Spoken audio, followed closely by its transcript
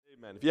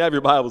Amen. If you have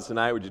your Bibles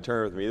tonight, would you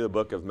turn with me to the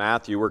book of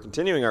Matthew? We're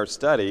continuing our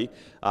study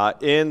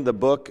in the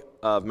book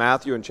of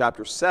Matthew in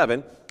chapter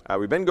 7.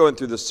 We've been going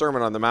through the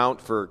Sermon on the Mount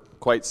for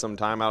quite some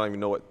time. I don't even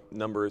know what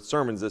number of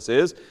sermons this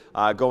is,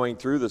 going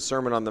through the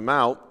Sermon on the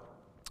Mount.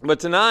 But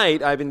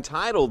tonight, I've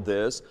entitled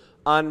this,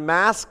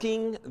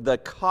 Unmasking the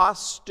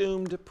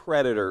Costumed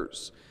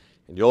Predators.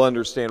 And you'll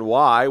understand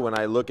why when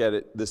I look at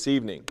it this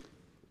evening.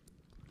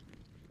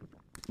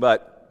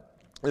 But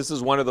this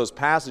is one of those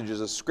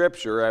passages of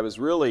Scripture I was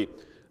really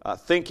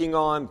thinking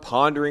on,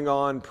 pondering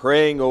on,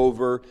 praying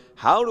over.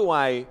 How do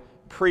I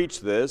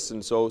preach this?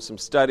 And so some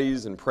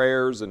studies and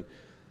prayers, and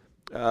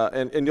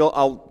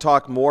I'll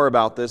talk more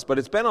about this. But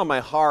it's been on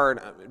my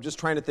heart. I'm just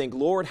trying to think,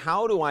 Lord,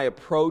 how do I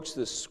approach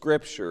this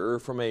Scripture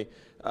from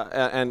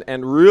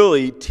and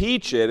really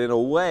teach it in a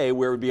way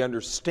where it would be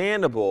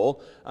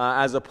understandable,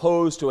 as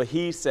opposed to a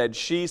he said,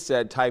 she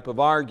said type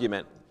of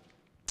argument.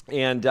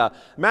 And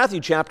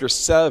Matthew chapter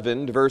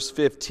 7, verse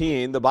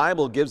 15, the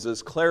Bible gives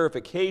us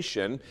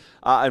clarification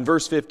in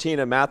verse 15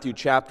 of Matthew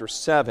chapter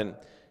 7.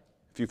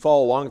 If you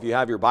follow along, if you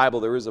have your Bible,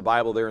 there is a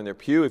Bible there in their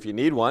pew if you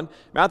need one.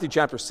 Matthew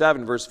chapter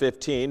 7, verse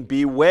 15,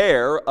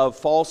 beware of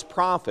false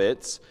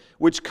prophets,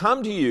 which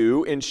come to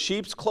you in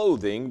sheep's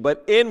clothing,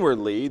 but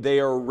inwardly they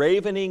are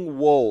ravening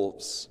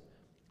wolves.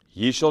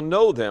 Ye shall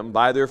know them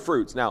by their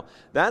fruits. Now,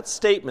 that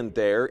statement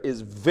there is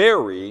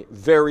very,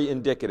 very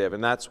indicative,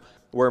 and that's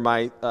where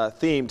my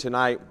theme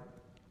tonight,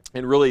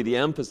 and really the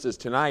emphasis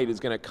tonight,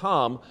 is going to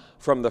come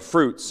from the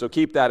fruits. So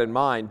keep that in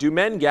mind. Do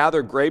men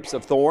gather grapes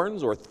of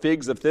thorns or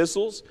figs of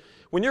thistles?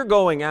 When you're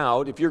going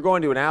out, if you're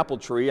going to an apple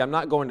tree, I'm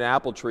not going to an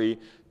apple tree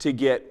to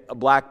get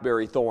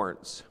blackberry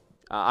thorns.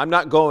 I'm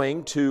not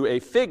going to a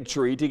fig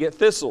tree to get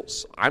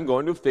thistles. I'm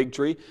going to a fig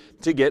tree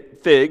to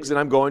get figs, and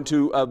I'm going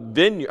to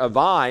a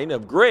vine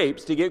of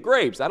grapes to get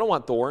grapes. I don't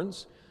want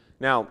thorns.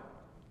 Now,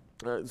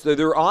 so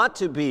there ought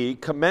to be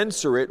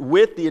commensurate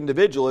with the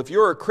individual. If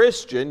you're a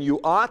Christian, you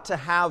ought to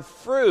have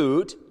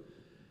fruit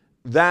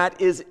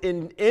that is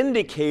an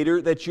indicator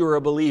that you're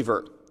a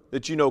believer,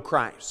 that you know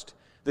Christ,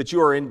 that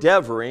you are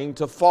endeavoring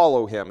to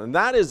follow Him. And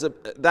that is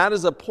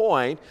a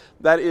point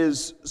that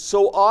is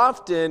so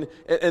often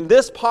in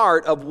this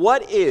part of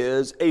what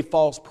is a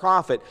false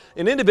prophet.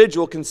 An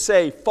individual can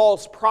say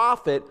false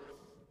prophet,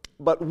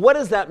 but what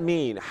does that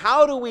mean?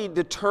 How do we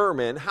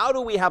determine, how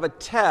do we have a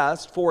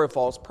test for a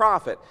false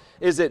prophet?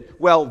 Is it,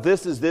 well,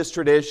 this is this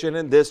tradition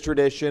and this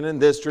tradition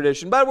and this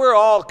tradition, but we're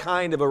all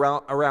kind of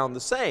around the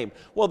same.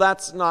 Well,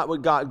 that's not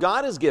what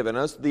God has given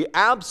us, the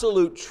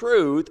absolute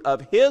truth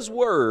of His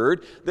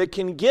Word that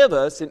can give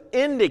us an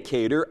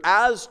indicator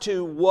as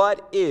to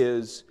what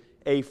is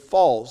a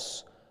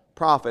false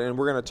prophet. And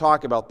we're going to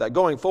talk about that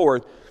going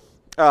forward.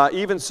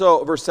 Even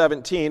so, verse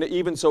 17,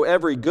 even so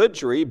every good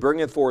tree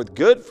bringeth forth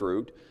good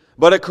fruit,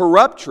 but a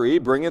corrupt tree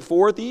bringeth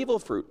forth evil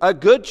fruit. A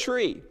good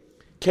tree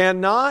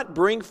cannot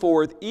bring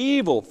forth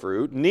evil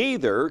fruit,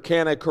 neither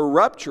can a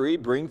corrupt tree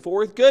bring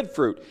forth good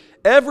fruit.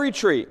 Every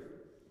tree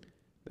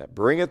that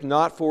bringeth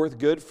not forth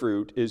good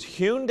fruit is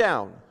hewn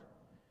down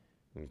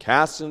and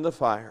cast into the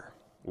fire.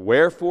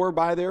 Wherefore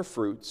by their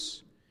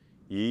fruits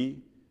ye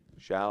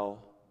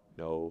shall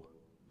know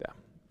them.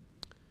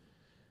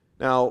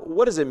 Now,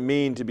 what does it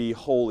mean to be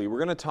holy? We're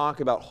going to talk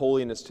about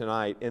holiness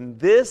tonight, and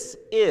this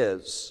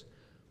is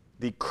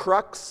the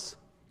crux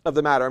of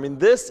the matter. I mean,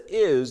 this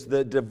is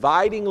the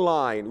dividing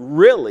line,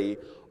 really,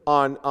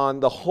 on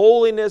the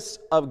holiness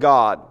of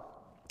God.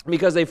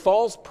 Because a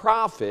false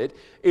prophet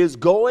is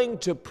going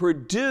to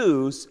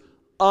produce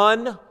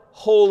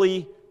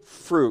unholy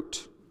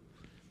fruit.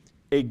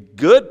 A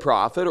good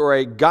prophet or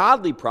a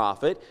godly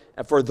prophet,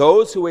 for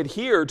those who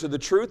adhere to the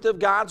truth of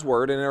God's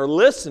Word and are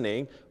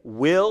listening,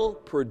 will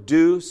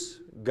produce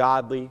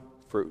godly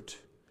fruit.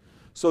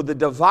 So the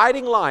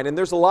dividing line, and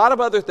there's a lot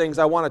of other things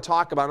I want to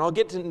talk about, and I'll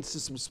get into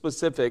some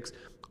specifics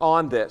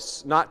on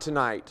this, not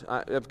tonight.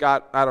 I've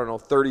got,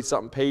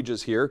 30-something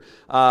pages here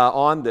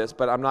on this,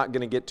 but I'm not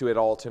going to get to it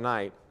all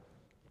tonight.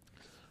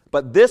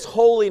 But this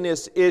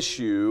holiness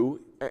issue,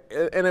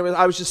 and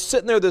I was just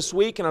sitting there this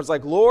week, and I was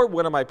like, Lord,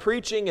 what am I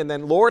preaching? And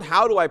then, Lord,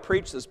 how do I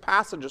preach this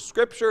passage of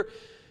Scripture?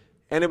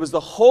 And it was the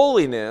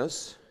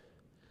holiness.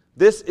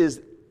 This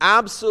is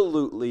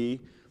absolutely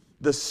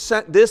this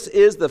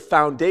is the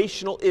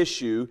foundational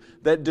issue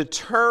that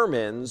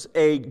determines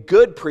a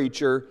good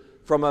preacher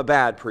from a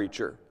bad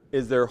preacher,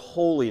 is their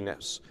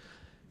holiness.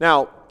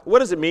 Now, what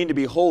does it mean to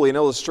be holy? An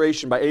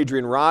illustration by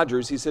Adrian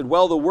Rogers. He said,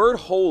 well, the word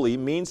holy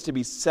means to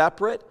be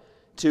separate,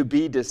 to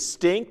be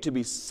distinct, to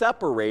be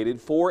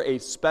separated for a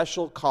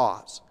special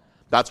cause.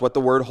 That's what the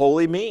word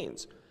holy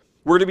means.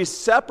 We're to be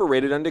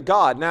separated unto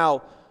God.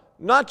 Now,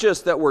 not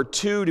just that we're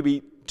to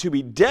be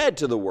dead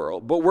to the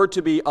world, but we're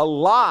to be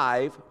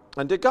alive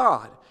unto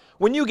God.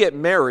 When you get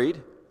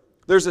married,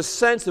 there's a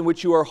sense in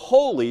which you are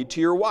holy to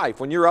your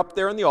wife. When you're up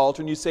there on the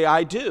altar and you say,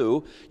 I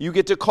do, you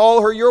get to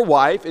call her your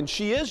wife, and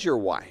she is your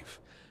wife.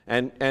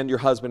 And your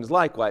husband is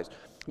likewise.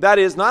 That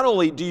is, not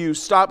only do you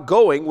stop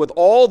going with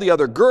all the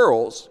other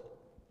girls,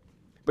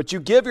 but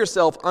you give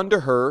yourself unto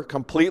her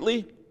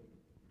completely,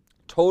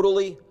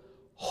 totally,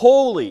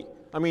 wholly.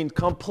 I mean,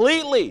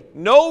 completely,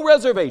 no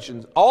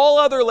reservations. All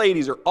other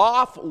ladies are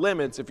off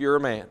limits if you're a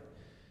man.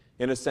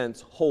 In a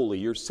sense, holy.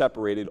 You're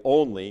separated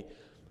only.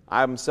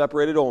 I'm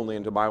separated only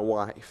unto my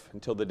wife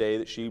until the day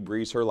that she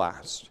breathes her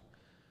last.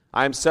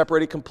 I am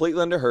separated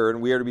completely unto her,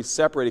 and we are to be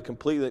separated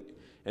completely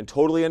and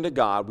totally unto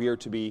God. We are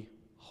to be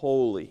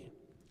holy.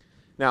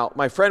 Now,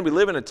 my friend, we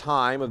live in a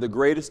time of the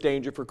greatest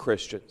danger for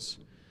Christians,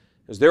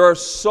 as there are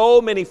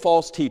so many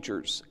false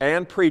teachers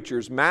and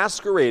preachers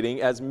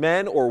masquerading as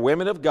men or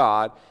women of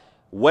God,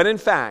 when in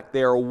fact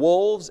they are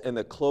wolves in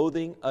the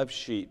clothing of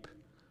sheep.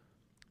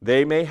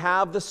 They may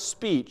have the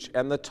speech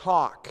and the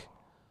talk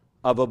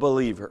of a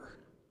believer,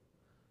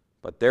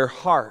 but their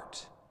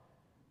heart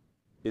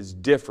is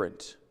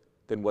different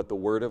than what the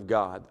Word of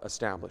God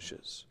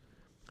establishes.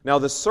 Now,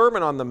 the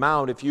Sermon on the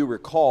Mount, if you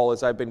recall,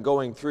 as I've been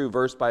going through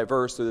verse by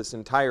verse through this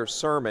entire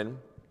sermon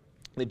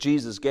that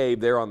Jesus gave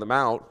there on the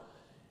Mount,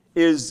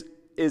 is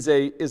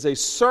a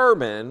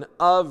sermon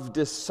of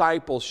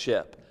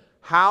discipleship.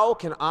 How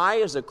can I,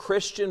 as a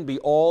Christian, be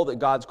all that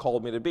God's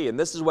called me to be? And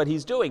this is what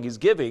he's doing. He's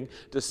giving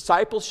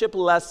discipleship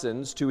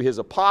lessons to his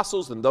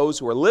apostles and those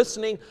who are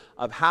listening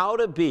of how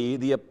to be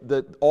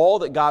the all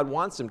that God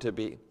wants him to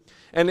be.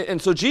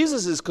 And so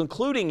Jesus is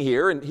concluding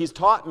here, and he's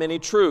taught many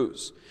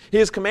truths. He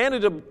has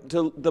commanded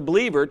the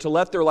believer to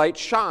let their light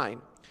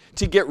shine,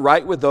 to get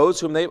right with those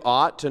whom they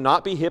ought, to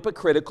not be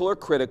hypocritical or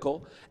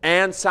critical,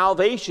 and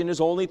salvation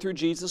is only through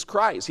Jesus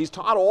Christ. He's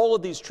taught all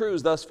of these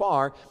truths thus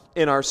far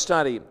in our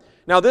study.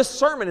 Now, this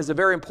sermon is a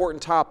very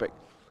important topic,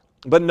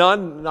 but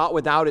not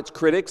without its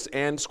critics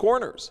and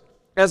scorners.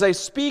 As I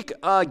speak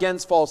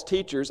against false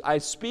teachers, I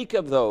speak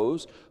of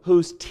those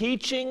whose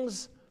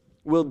teachings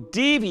will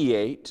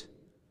deviate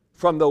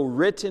from the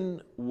written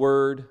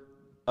Word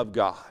of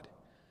God.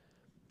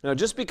 Now,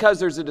 just because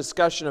there's a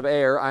discussion of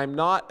error, I'm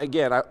not,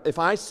 again, if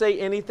I say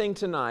anything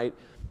tonight,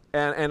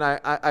 and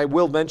I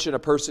will mention a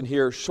person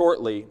here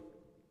shortly,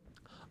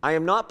 I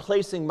am not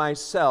placing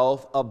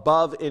myself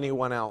above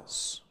anyone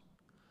else.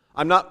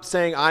 I'm not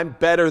saying I'm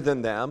better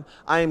than them.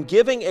 I am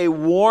giving a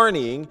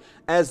warning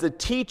as the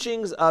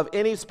teachings of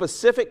any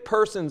specific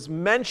persons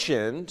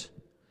mentioned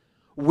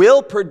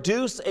will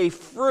produce a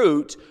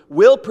fruit,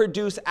 will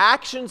produce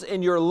actions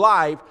in your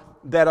life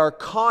that are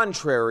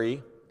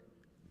contrary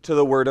to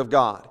the Word of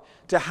God.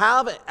 To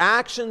have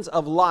actions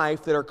of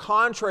life that are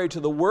contrary to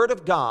the Word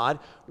of God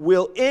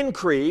will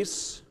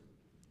increase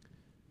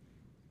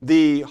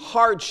the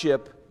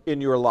hardship in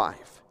your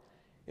life.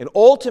 And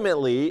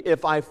ultimately,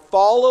 if I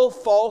follow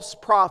false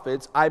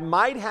prophets, I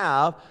might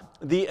have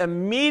the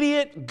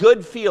immediate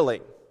good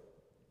feeling,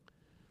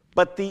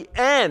 but the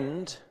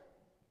end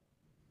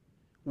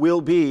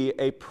will be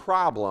a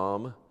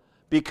problem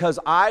because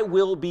I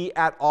will be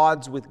at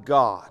odds with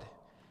God.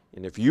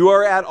 And if you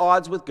are at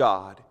odds with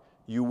God,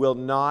 you will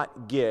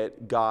not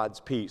get God's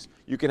peace.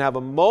 You can have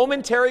a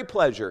momentary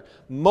pleasure,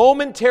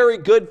 momentary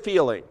good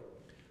feeling,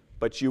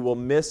 but you will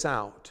miss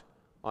out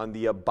on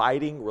the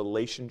abiding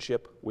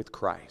relationship with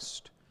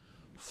Christ.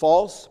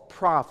 False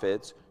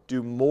prophets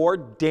do more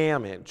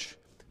damage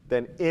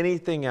than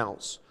anything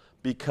else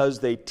because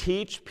they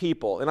teach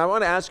people. And I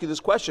want to ask you this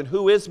question: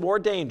 who is more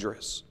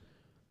dangerous?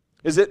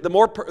 Is it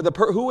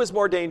who is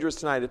more dangerous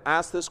tonight?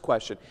 Ask this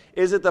question: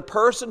 is it the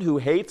person who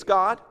hates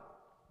God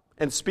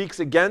and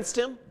speaks against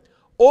Him,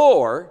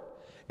 or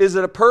is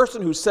it a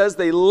person who says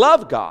they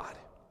love God,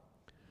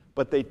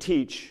 but they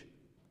teach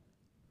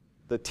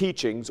the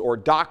teachings or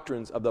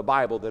doctrines of the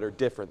Bible that are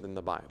different than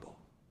the Bible?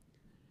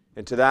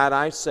 And to that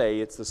I say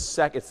it's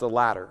the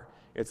latter.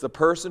 It's the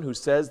person who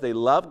says they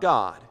love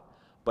God,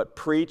 but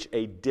preach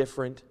a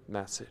different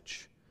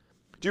message.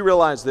 Do you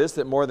realize this,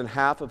 that more than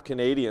half of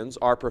Canadians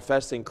are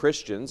professing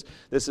Christians?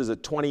 This is a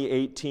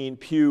 2018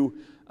 Pew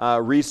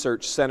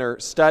Research Center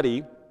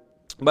study.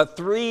 But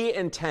 3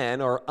 in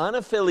 10 are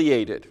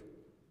unaffiliated.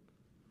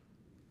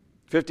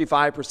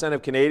 55%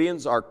 of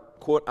Canadians are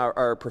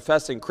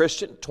professing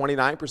Christian,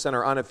 29%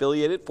 are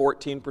unaffiliated,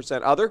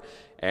 14% other,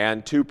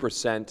 and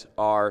 2%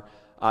 are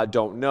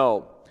don't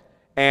know.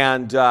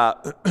 And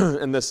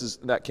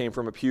that came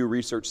from a Pew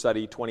Research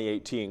Study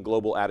 2018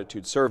 Global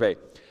Attitude Survey.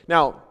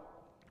 Now,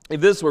 if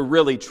this were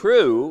really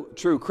true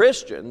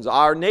Christians,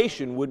 our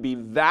nation would be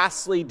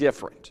vastly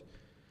different.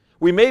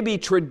 We may be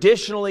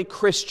traditionally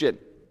Christian,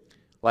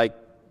 like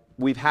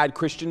we've had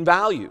Christian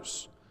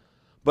values,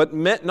 but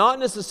not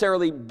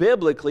necessarily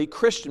biblically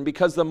Christian,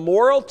 because the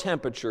moral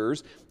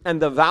temperatures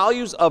and the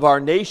values of our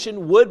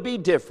nation would be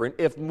different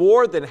if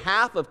more than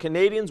half of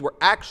Canadians were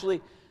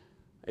actually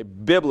a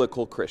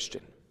biblical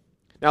Christian.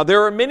 Now,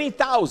 there are many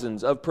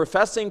thousands of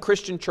professing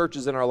Christian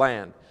churches in our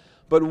land,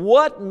 but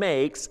what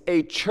makes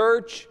a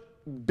church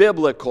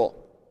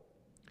biblical?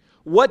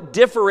 What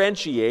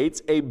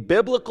differentiates a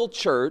biblical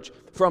church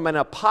from an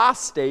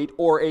apostate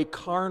or a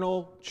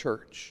carnal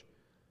church?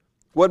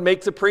 What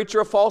makes a preacher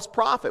a false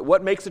prophet?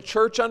 What makes a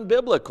church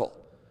unbiblical?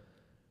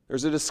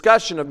 There's a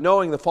discussion of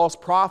knowing the false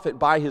prophet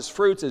by his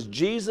fruits, as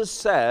Jesus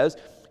says,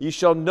 "You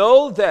shall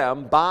know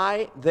them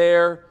by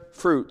their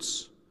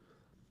fruits."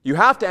 You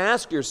have to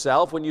ask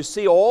yourself, when you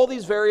see all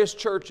these various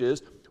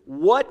churches,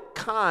 what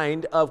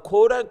kind of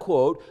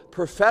quote-unquote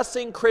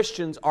professing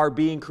Christians are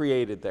being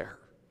created there?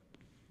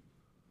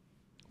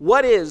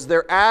 What is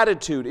their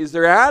attitude? Is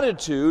their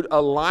attitude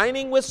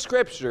aligning with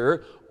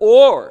Scripture,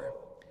 or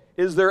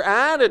is their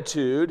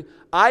attitude,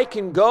 I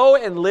can go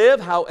and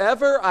live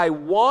however I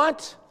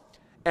want,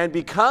 and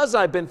because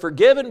I've been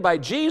forgiven by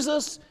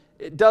Jesus,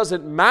 it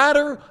doesn't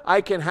matter.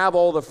 I can have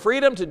all the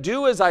freedom to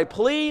do as I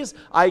please.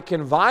 I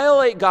can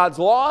violate God's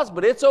laws,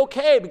 but it's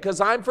okay because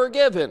I'm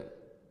forgiven.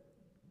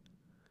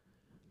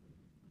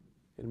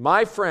 And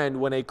my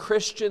friend, when a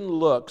Christian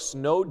looks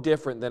no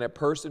different than a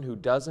person who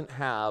doesn't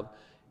have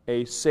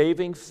a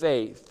saving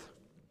faith,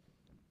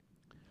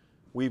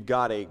 we've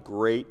got a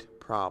great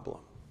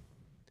problem.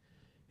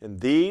 And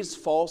these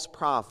false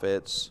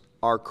prophets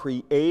are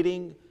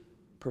creating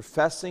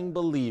professing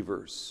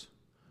believers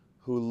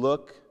who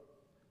look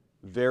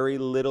very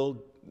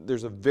little,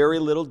 there's a very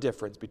little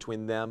difference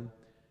between them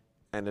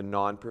and a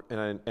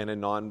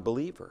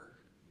non-believer.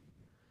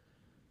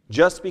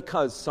 Just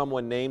because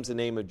someone names the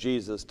name of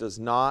Jesus does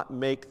not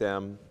make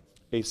them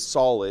a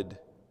solid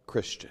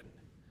Christian.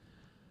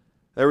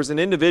 There was an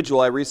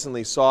individual I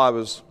recently saw.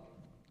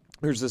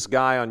 There's this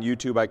guy on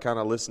YouTube. I kind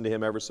of listen to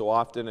him ever so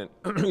often, and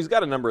he's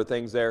got a number of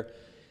things there.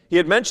 He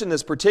had mentioned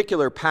this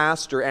particular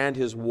pastor and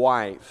his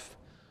wife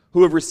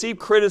who have received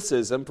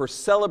criticism for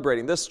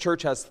celebrating. This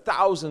church has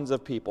thousands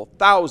of people,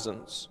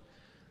 thousands.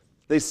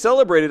 They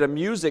celebrated a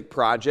music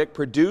project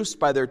produced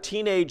by their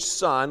teenage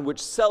son,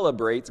 which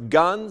celebrates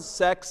guns,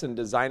 sex, and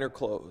designer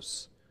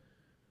clothes.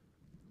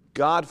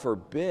 God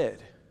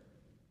forbid.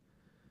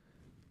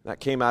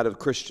 That came out of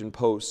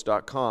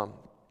ChristianPost.com.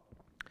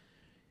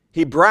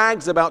 He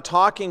brags about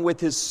talking with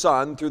his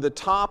son through the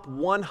top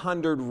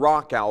 100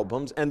 rock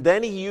albums, and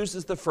then he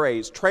uses the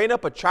phrase, train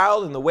up a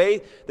child in the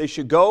way they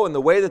should go, and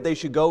the way that they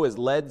should go is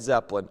Led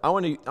Zeppelin. I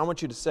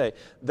want you to say,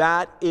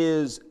 that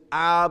is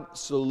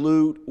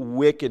absolute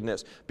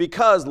wickedness.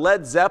 Because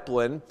Led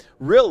Zeppelin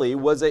really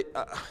was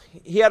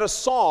he had a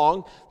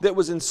song that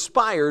was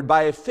inspired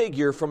by a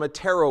figure from a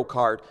tarot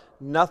card.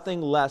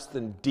 Nothing less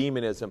than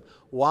demonism.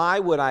 Why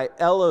would I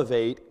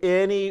elevate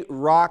any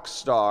rock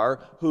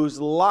star whose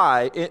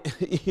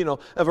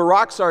if a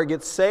rock star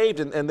gets saved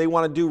and they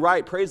want to do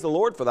right, praise the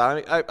Lord for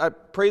that. I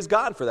praise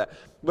God for that.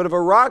 But if a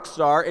rock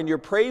star and you're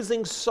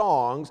praising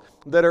songs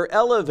that are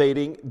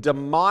elevating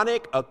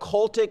demonic,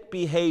 occultic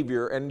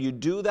behavior, and you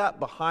do that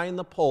behind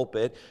the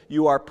pulpit,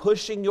 you are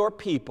pushing your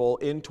people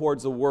in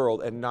towards the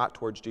world and not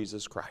towards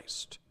Jesus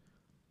Christ.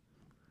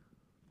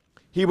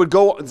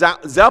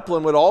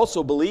 Zeppelin would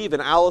also believe in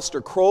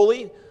Aleister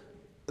Crowley.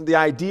 The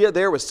idea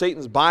there was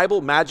Satan's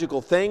Bible,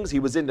 magical things. He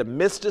was into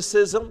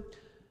mysticism.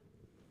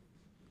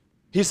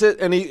 He said,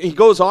 and he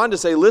goes on to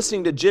say,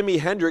 listening to Jimi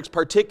Hendrix's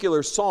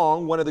particular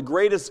song, one of the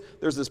greatest,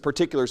 there's this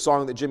particular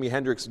song that Jimi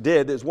Hendrix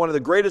did, is one of the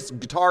greatest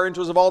guitar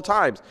intros of all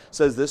time,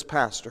 says this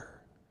pastor.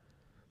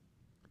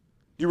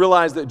 You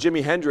realize that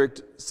Jimi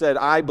Hendrix said,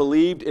 I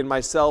believed in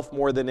myself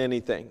more than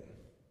anything.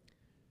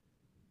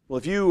 Well,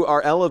 if you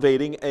are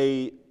elevating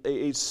a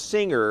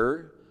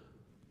singer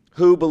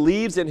who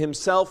believes in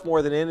himself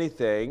more than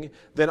anything,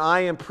 then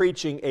I am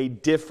preaching a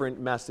different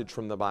message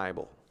from the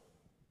Bible.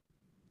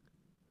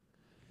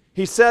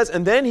 He says,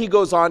 and then he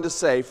goes on to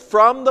say,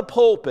 from the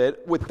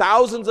pulpit with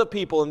thousands of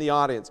people in the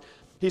audience,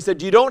 he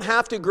said, you don't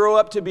have to grow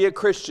up to be a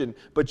Christian,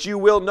 but you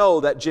will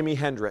know that Jimi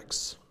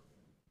Hendrix.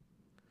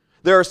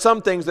 There are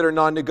some things that are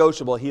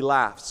non-negotiable. He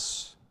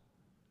laughs.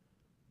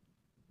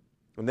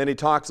 And then he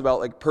talks about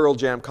like Pearl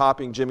Jam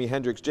copying Jimi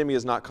Hendrix. Jimi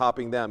is not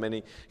copying them, and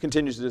he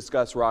continues to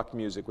discuss rock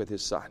music with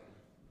his son.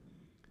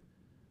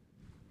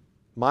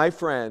 My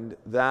friend,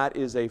 that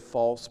is a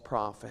false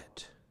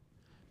prophet,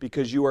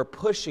 because you are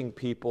pushing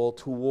people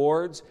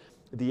towards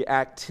the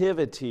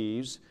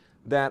activities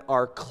that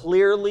are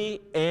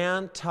clearly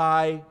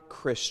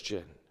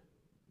anti-Christian.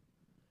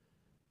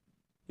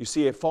 You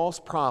see, a false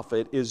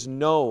prophet is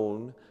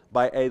known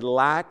by a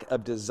lack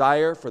of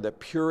desire for the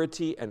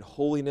purity and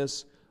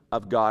holiness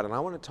of God. And I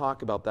want to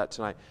talk about that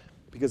tonight,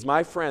 because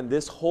my friend,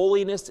 this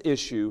holiness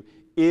issue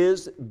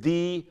is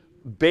the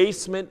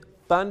basement,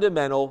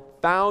 fundamental,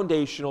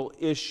 foundational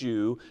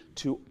issue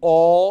to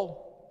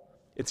all.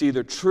 It's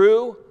either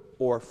true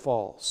or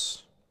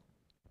false.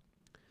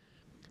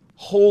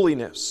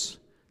 Holiness.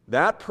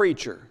 That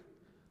preacher,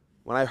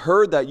 when I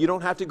heard that you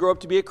don't have to grow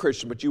up to be a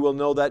Christian, but you will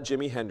know that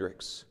Jimi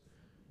Hendrix.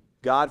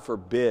 God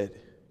forbid.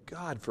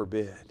 God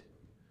forbid.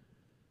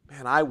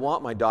 Man, I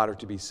want my daughter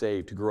to be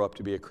saved, to grow up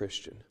to be a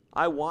Christian.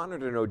 I want her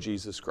to know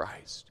Jesus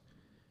Christ.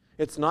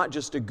 It's not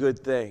just a good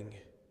thing.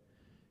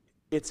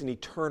 It's an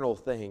eternal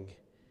thing,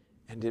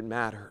 and it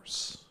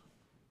matters.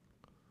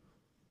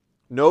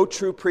 No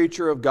true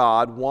preacher of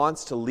God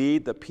wants to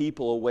lead the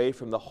people away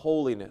from the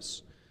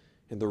holiness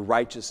and the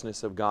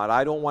righteousness of God.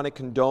 I don't want to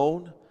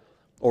condone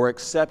or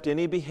accept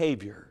any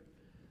behavior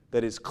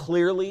that is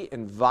clearly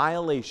in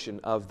violation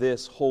of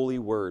this holy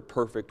word,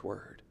 perfect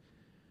word.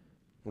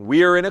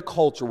 We are in a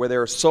culture where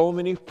there are so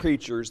many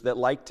preachers that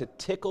like to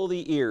tickle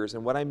the ears.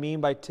 And what I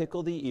mean by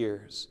tickle the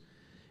ears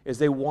is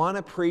they want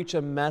to preach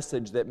a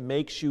message that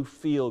makes you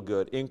feel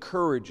good,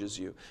 encourages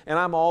you. And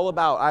I'm all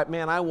about,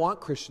 I want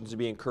Christians to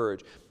be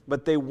encouraged.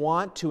 But they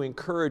want to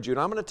encourage you.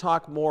 And I'm going to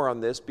talk more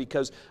on this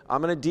because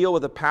I'm going to deal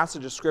with a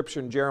passage of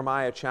Scripture in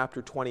Jeremiah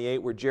chapter 28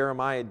 where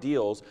Jeremiah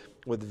deals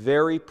with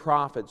very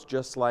prophets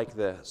just like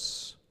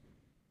this,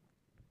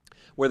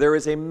 where there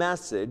is a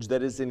message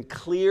that is in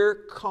clear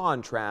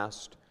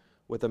contrast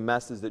with the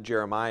message that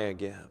Jeremiah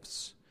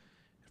gives.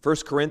 1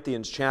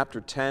 Corinthians chapter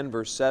 10,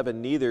 verse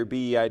 7, neither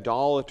be ye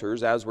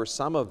idolaters, as were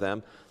some of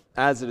them.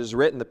 As it is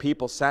written, the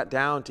people sat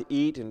down to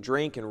eat and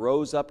drink and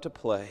rose up to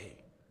play.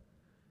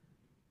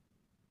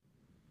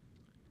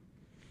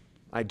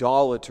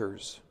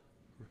 Idolaters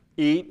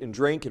eat and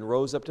drink and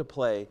rose up to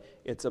play.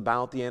 It's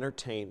about the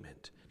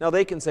entertainment. Now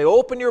they can say,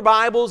 open your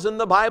Bibles and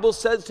the Bible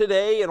says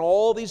today and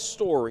all these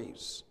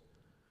stories.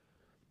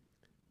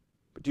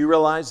 But do you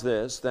realize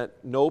this,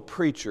 that no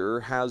preacher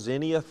has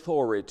any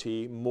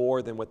authority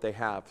more than what they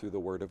have through the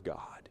Word of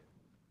God?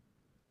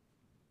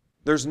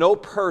 There's no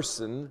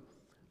person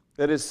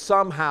that is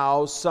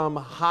somehow some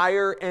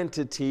higher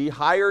entity,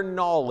 higher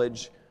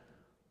knowledge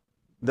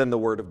than the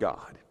Word of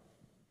God.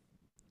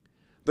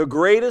 The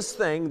greatest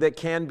thing that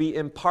can be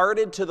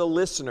imparted to the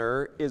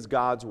listener is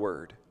God's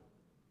Word.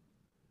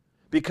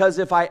 Because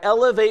if I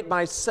elevate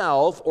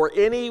myself or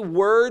any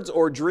words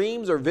or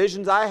dreams or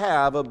visions I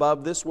have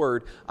above this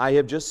Word, I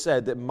have just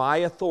said that my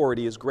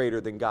authority is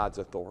greater than God's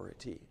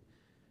authority.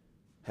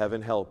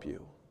 Heaven help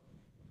you.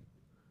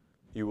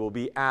 You will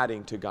be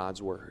adding to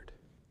God's Word.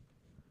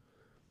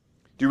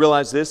 Do you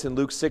realize this in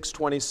Luke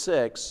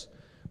 6:26?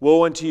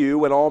 Woe unto you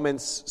when all men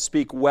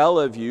speak well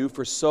of you,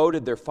 for so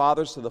did their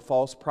fathers to the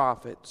false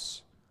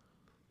prophets.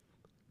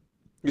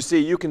 You see,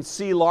 you can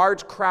see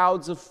large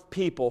crowds of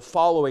people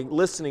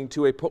listening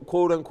to a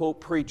quote-unquote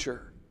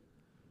preacher.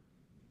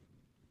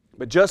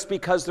 But just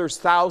because there's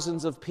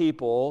thousands of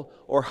people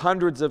or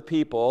hundreds of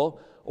people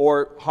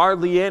or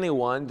hardly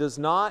anyone does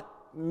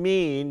not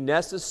mean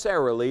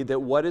necessarily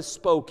that what is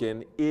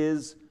spoken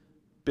is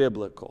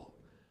biblical.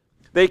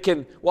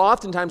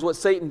 Oftentimes what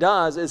Satan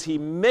does is he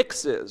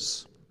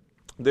mixes.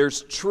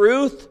 There's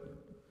truth,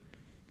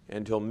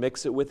 and he'll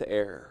mix it with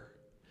error.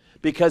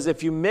 Because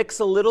if you mix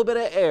a little bit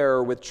of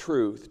error with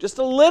truth, just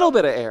a little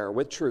bit of error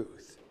with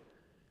truth,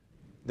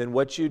 then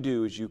what you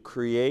do is you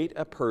create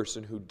a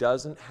person who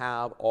doesn't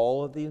have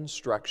all of the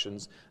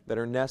instructions that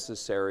are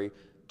necessary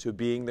to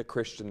being the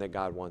Christian that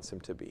God wants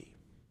him to be.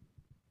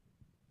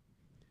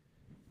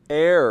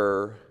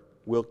 Error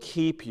will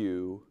keep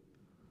you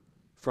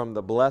from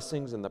the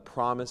blessings and the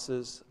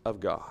promises of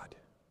God.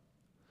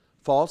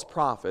 False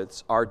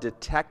prophets are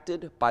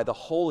detected by the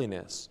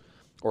holiness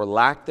or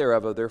lack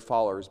thereof of their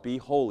followers. Be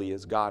holy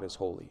as God is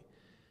holy.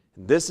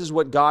 And this is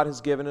what God has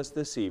given us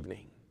this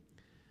evening.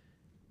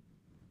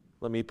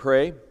 Let me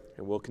pray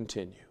and we'll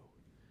continue.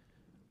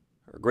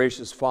 Our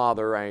gracious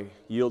Father, I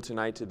yield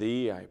tonight to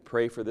Thee. I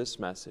pray for this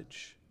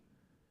message.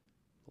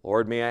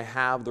 Lord, may I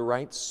have the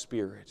right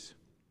spirit.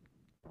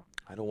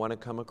 I don't want to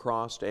come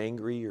across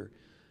angry or...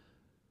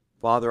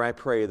 Father, I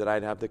pray that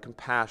I'd have the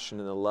compassion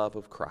and the love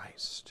of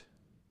Christ.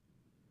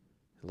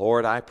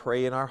 Lord, I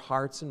pray in our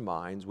hearts and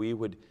minds we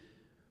would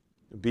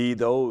be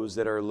those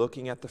that are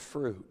looking at the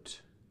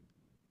fruit.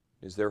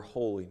 Is there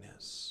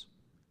holiness?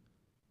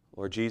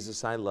 Lord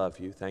Jesus, I love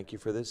You. Thank You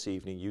for this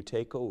evening. You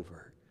take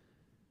over.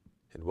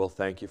 And we'll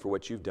thank You for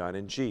what You've done.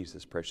 In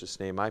Jesus' precious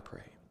name I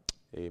pray.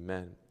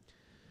 Amen.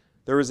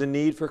 There is a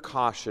need for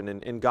caution.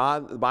 And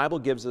God, the Bible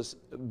gives us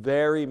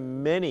very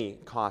many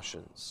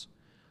cautions.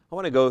 I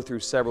want to go through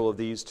several of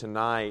these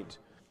tonight.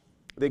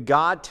 That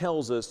God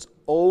tells us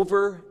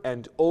over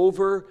and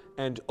over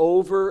and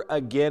over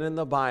again in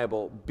the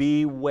Bible,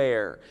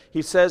 beware.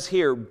 He says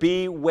here,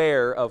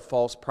 beware of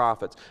false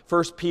prophets.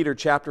 1 Peter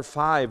chapter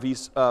 5,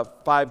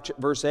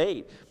 verse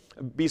 8.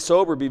 Be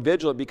sober, be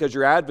vigilant, because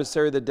your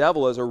adversary the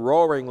devil, as a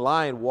roaring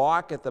lion,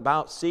 walketh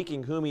about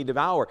seeking whom he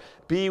devour.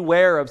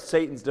 Beware of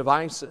Satan's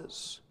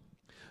devices.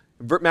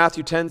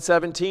 Matthew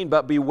 10:17,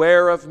 but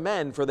beware of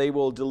men, for they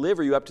will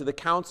deliver you up to the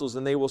councils,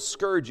 and they will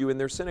scourge you in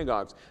their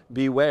synagogues.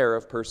 Beware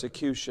of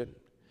persecution.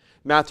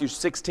 Matthew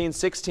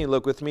 16:16,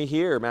 look with me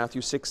here.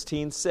 Matthew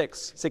 16,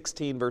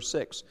 verse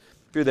 6.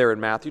 If you're there in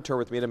Matthew, turn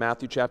with me to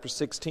Matthew chapter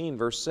 16,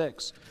 verse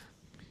 6.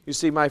 You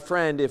see, my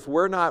friend, if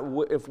we're not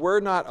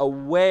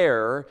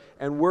aware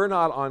and we're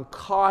not on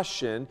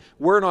caution,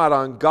 we're not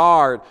on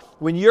guard.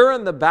 When you're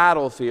in the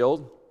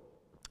battlefield,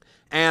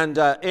 and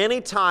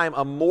anytime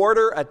a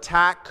mortar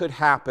attack could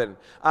happen,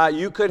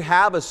 you could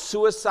have a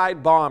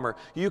suicide bomber,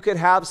 you could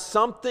have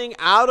something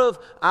out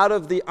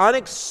of the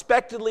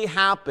unexpectedly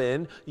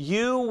happen,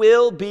 you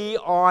will be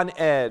on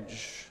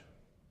edge.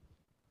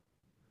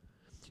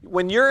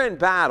 When you're in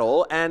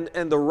battle and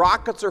the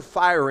rockets are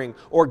firing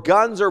or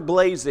guns are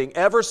blazing,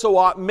 ever so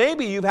often,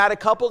 maybe you've had a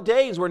couple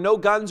days where no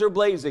guns are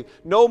blazing,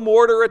 no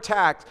mortar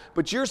attacks,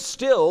 but you're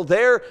still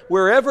there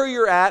wherever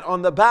you're at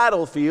on the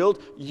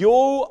battlefield, you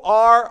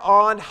are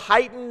on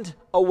heightened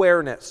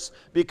awareness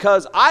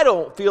because I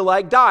don't feel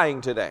like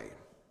dying today.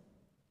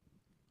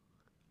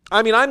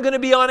 I mean, I'm going to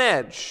be on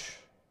edge.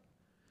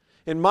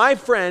 And my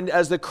friend,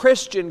 as the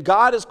Christian,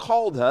 God has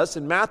called us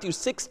in Matthew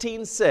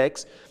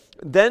 16:6.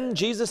 Then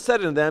Jesus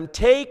said unto them,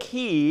 take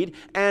heed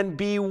and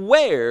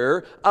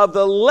beware of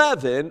the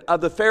leaven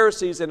of the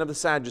Pharisees and of the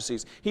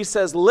Sadducees. He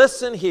says,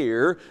 listen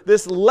here,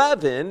 this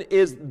leaven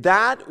is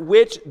that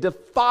which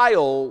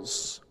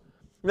defiles.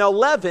 Now,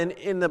 leaven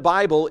in the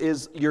Bible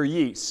is your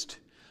yeast.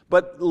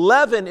 But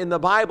leaven in the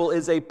Bible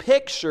is a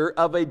picture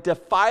of a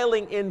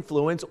defiling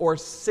influence or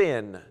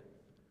sin.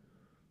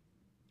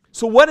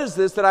 So what is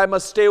this that I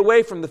must stay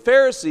away from? The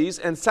Pharisees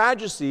and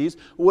Sadducees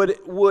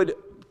would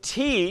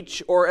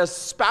teach or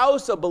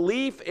espouse a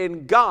belief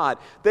in God.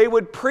 They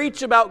would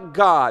preach about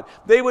God.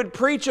 They would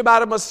preach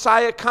about a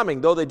Messiah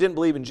coming, though they didn't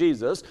believe in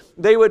Jesus.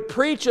 They would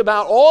preach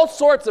about all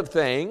sorts of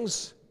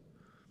things,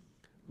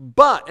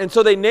 and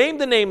so they named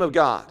the name of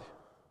God.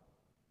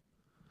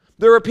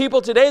 There are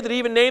people today that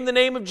even name the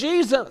name of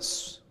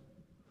Jesus.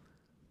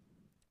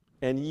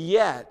 And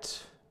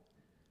yet,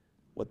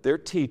 what they're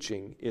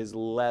teaching is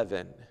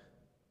leaven.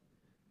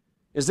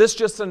 Is this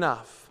just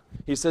enough?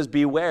 He says,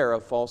 beware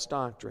of false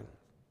doctrine.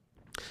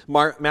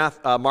 Mark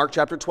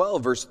chapter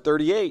 12, verse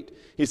 38.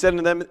 He said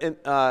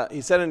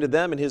unto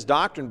them in his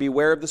doctrine,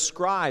 beware of the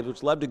scribes,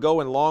 which love to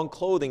go in long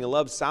clothing and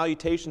love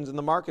salutations in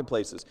the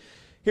marketplaces.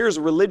 Here's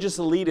religious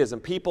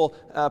elitism. People,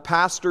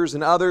 pastors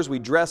and others, we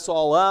dress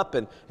all up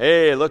and,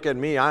 hey, look at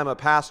me, I'm a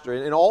pastor.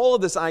 And all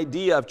of this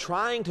idea of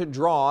trying to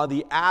draw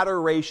the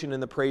adoration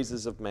and the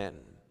praises of men.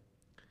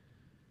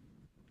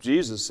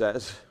 Jesus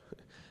says,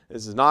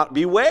 this is not,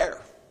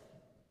 beware.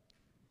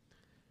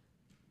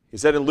 He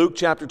said in Luke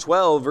chapter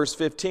 12, verse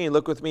 15,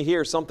 look with me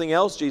here, something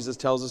else Jesus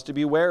tells us to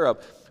beware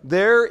of.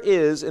 There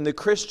is in the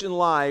Christian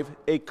life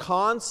a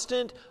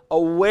constant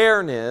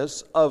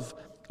awareness of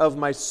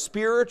my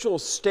spiritual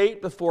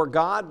state before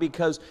God,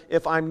 because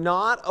if I'm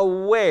not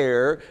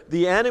aware,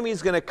 the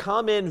enemy's going to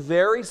come in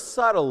very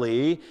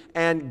subtly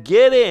and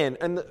get in.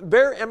 And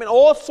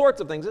all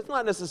sorts of things. It's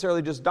not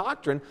necessarily just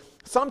doctrine.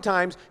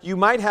 Sometimes you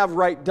might have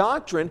right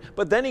doctrine,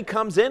 but then he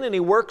comes in and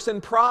he works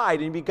in pride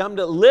and you become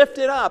to lift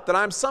it up that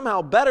I'm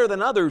somehow better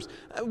than others.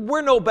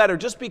 We're no better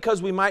just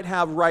because we might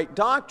have right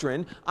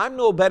doctrine. I'm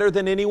no better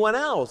than anyone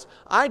else.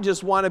 I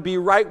just want to be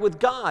right with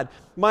God.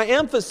 My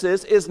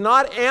emphasis is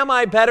not, am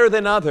I better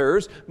than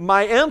others?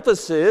 My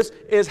emphasis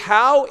is,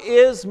 how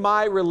is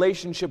my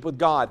relationship with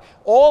God?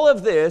 All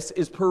of this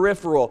is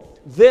peripheral.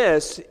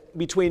 This,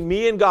 between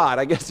me and God,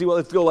 I guess, well,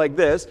 let's go like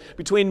this.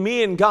 Between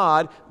me and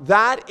God,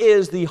 that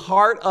is the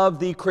heart of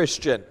the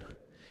Christian.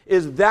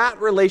 Is that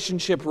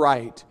relationship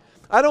right?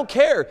 I don't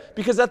care,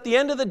 because at the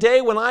end of the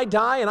day, when I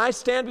die and I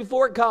stand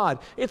before God,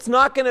 it's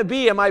not going to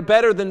be, am I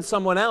better than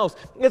someone else?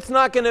 It's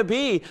not going to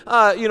be,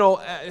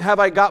 have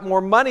I got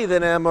more money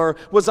than them, or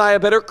was I a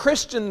better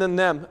Christian than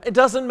them? It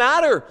doesn't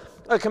matter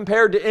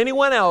compared to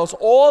anyone else.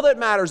 All that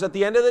matters at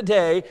the end of the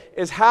day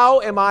is,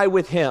 how am I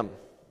with Him?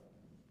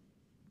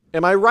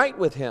 Am I right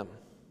with Him?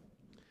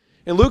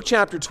 In Luke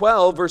chapter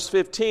 12, verse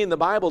 15, the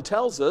Bible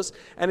tells us,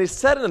 and He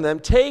said unto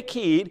them, take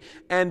heed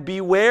and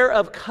beware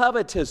of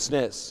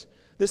covetousness.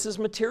 This is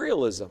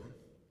materialism.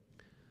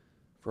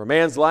 For a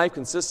man's life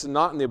consists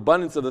not in the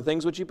abundance of the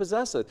things which he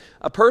possesseth.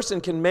 A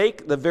person can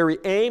make the very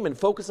aim and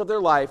focus of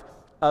their life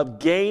of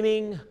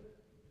gaining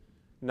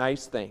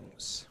nice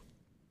things.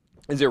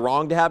 Is it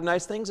wrong to have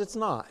nice things? It's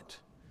not.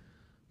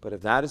 But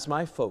if that is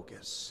my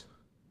focus,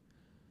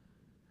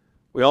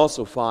 we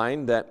also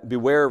find that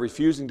beware of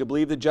refusing to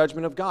believe the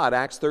judgment of God.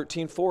 Acts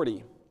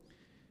 13:40.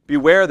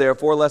 Beware,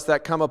 therefore, lest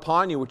that come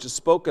upon you, which is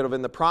spoken of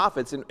in the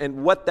prophets.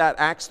 And what that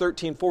Acts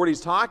 13:40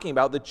 is talking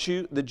about,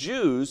 the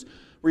Jews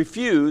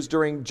refused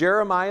during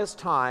Jeremiah's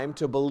time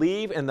to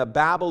believe in the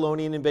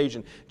Babylonian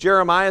invasion.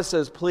 Jeremiah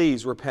says,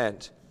 please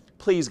repent.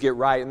 Please get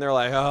right. And they're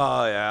like,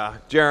 oh yeah,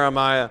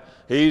 Jeremiah,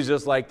 he's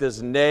just like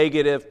this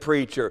negative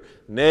preacher.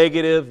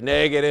 Negative.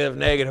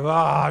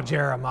 Oh,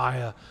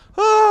 Jeremiah.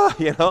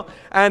 Oh,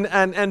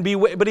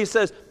 but he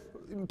says,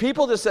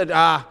 people just said,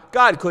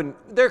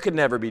 there could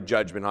never be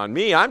judgment on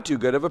me. I'm too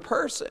good of a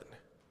person.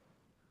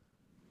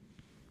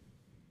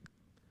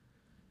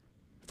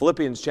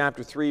 Philippians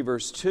chapter 3,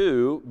 verse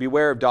 2,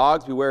 beware of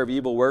dogs, beware of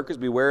evil workers,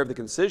 beware of the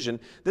concision.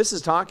 This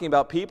is talking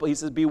about people. He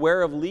says,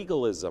 beware of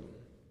legalism.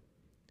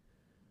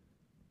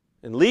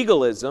 And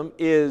legalism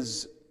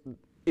is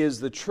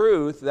the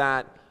truth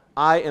that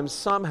I am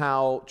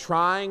somehow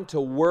trying to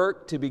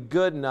work to be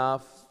good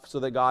enough so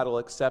that God will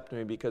accept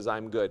me because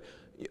I'm good.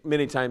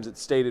 Many times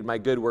it's stated, my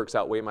good works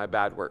outweigh my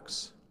bad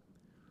works.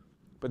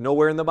 But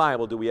nowhere in the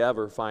Bible do we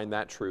ever find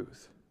that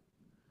truth.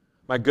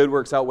 My good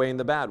works outweighing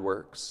the bad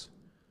works.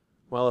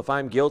 Well, if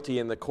I'm guilty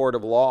in the court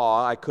of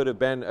law, I could have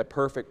been a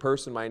perfect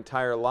person my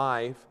entire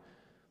life,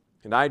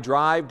 and I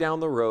drive down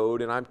the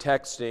road and I'm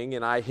texting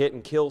and I hit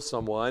and kill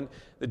someone,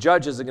 the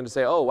judge isn't going to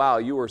say, oh, wow,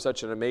 you were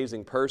such an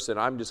amazing person.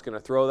 I'm just going to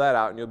throw that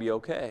out and you'll be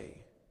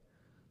okay.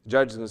 The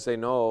judge is going to say,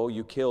 no,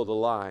 you killed a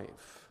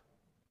life.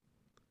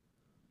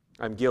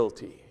 I'm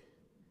guilty.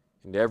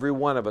 And every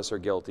one of us are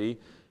guilty.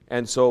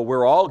 And so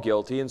we're all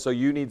guilty. And so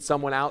you need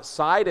someone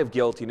outside of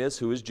guiltiness,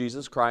 who is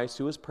Jesus Christ,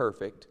 who is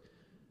perfect,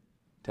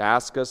 to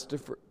ask us to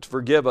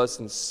forgive us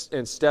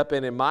and step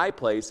in my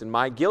place, in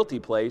my guilty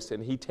place,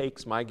 and He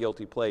takes my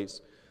guilty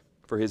place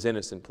for His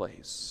innocent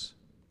place.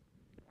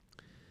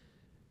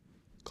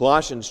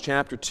 Colossians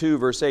chapter 2,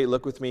 verse 8,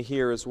 look with me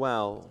here as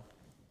well.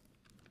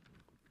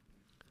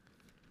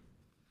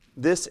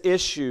 This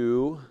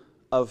issue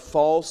of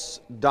false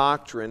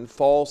doctrine,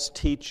 false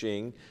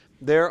teaching,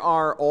 there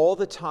are all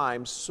the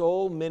time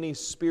so many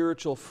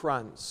spiritual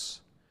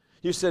fronts.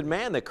 You said,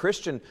 man, the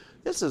Christian,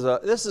 this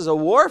is a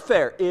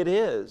warfare. It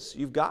is.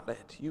 You've got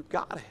it. You've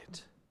got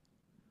it.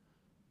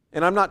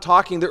 And I'm not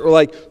talking that we're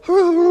like,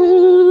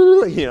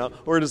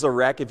 we're just a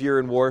wreck if you're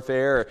in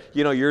warfare. Or,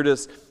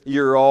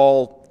 you're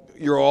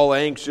all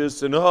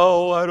anxious and,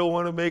 I don't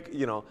want to make,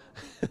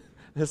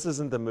 This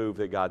isn't the move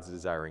that God's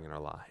desiring in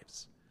our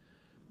lives.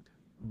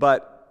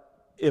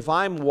 But if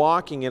I'm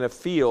walking in a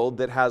field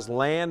that has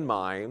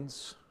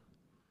landmines,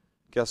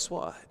 guess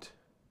what?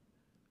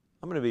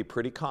 I'm going to be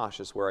pretty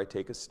cautious where I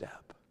take a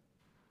step.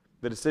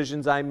 The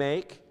decisions I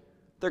make,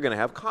 they're going to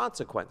have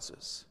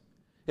consequences.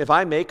 If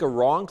I make a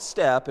wrong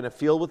step in a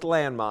field with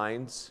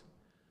landmines,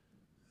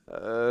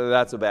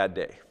 that's a bad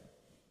day.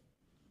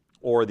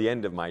 Or the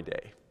end of my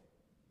day.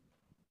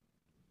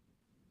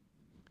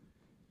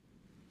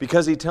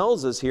 Because he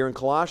tells us here in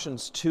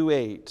Colossians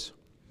 2:8,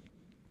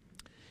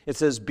 it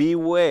says,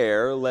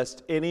 beware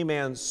lest any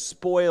man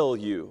spoil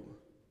you.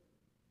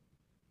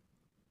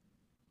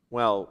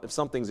 Well, if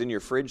something's in your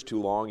fridge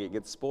too long, it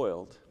gets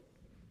spoiled.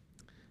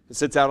 It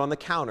sits out on the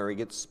counter, it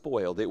gets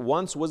spoiled. It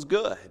once was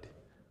good.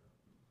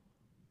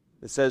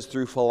 It says,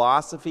 through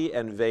philosophy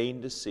and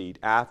vain deceit,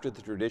 after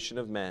the tradition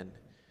of men.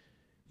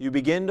 You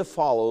begin to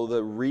follow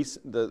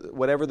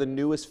whatever the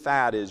newest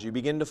fad is. You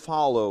begin to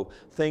follow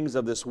things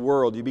of this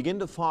world. You begin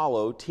to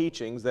follow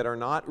teachings that are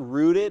not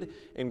rooted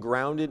and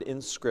grounded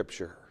in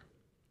Scripture.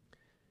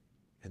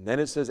 And then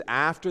it says,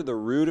 after the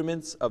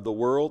rudiments of the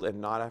world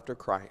and not after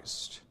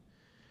Christ.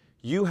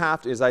 You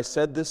have to, as I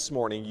said this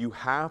morning, you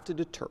have to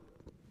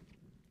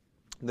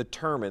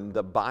determine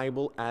the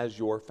Bible as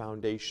your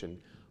foundation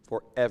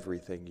for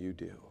everything you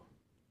do.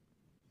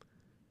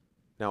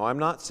 Now, I'm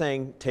not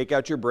saying take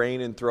out your brain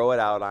and throw it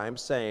out. I'm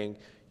saying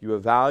you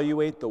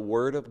evaluate the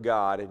Word of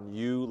God and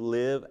you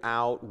live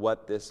out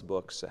what this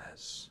book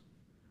says.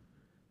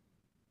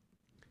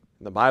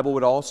 And the Bible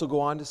would also go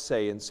on to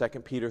say in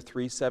 2 Peter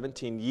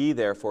 3:17, ye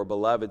therefore,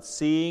 beloved,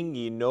 seeing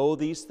ye know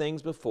these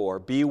things before,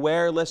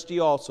 beware lest ye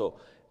also,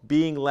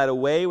 being led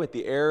away with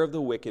the error of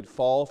the wicked,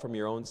 fall from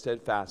your own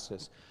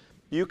steadfastness.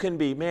 You can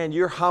be,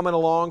 you're humming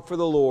along for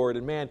the Lord,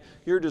 and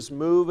you're just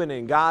moving,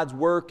 and God's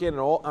working, and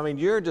all.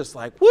 You're just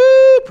like,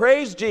 woo,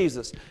 praise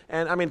Jesus.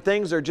 And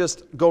things are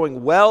just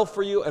going well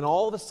for you, and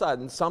all of a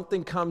sudden,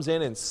 something comes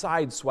in and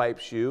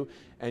sideswipes you,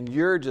 and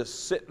you're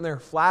just sitting there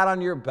flat on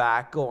your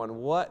back going,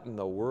 what in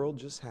the world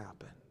just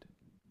happened?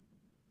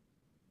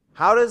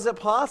 How is it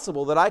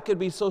possible that I could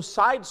be so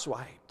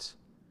sideswiped?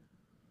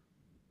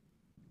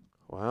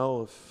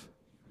 Well, if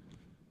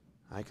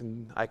I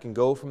can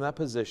go from that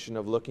position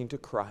of looking to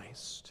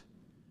Christ,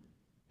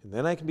 and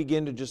then I can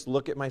begin to just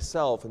look at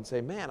myself and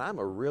say, man, I'm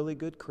a really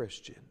good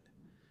Christian.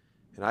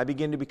 And I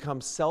begin to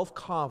become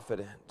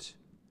self-confident.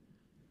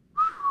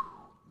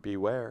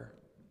 Beware.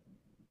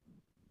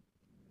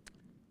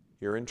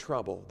 You're in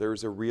trouble.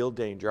 There's a real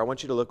danger. I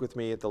want you to look with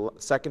me at the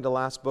second to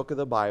last book of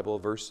the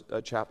Bible,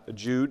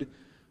 Jude,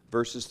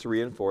 verses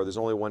 3 and 4. There's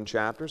only one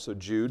chapter, so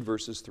Jude,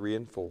 verses 3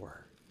 and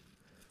 4.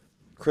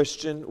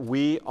 Christian,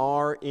 we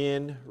are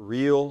in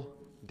real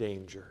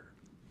danger.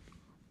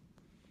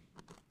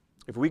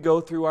 If we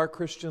go through our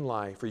Christian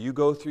life, or you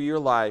go through your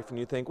life and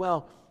you think,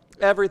 well,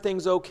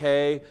 everything's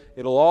okay,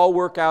 it'll all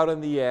work out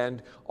in the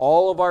end,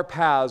 all of our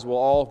paths will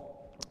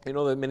all,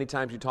 that many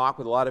times you talk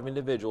with a lot of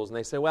individuals and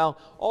they say, well,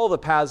 all the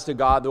paths to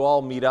God, they'll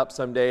all meet up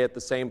someday at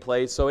the same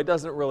place, so it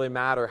doesn't really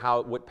matter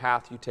what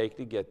path you take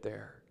to get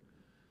there.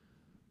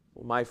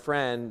 Well, my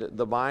friend,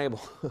 the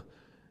Bible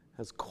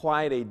has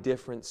quite a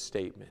different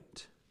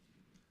statement.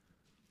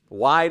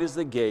 Wide is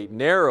the gate,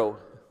 narrow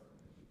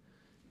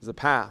is the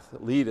path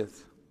that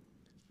leadeth.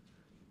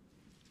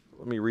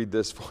 Let me read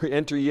this for you.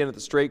 Enter ye in at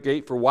the straight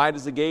gate, for wide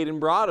is the gate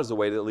and broad is the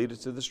way that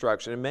leadeth to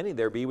destruction, and many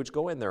there be which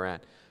go in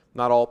thereat.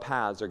 Not all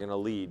paths are going to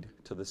lead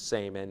to the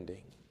same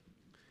ending.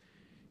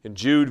 In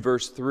Jude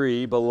verse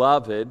 3,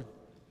 beloved,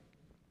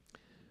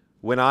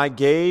 when I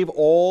gave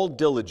all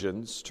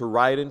diligence to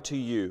write unto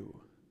you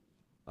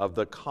of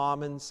the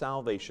common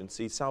salvation.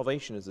 See,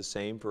 salvation is the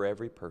same for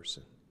every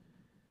person.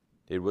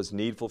 It was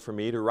needful for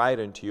me to write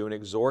unto you and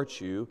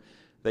exhort you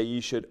that ye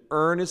should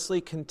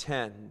earnestly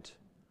contend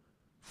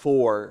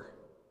for,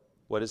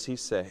 what does he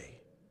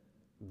say?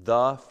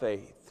 The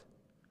faith.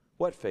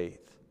 What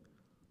faith?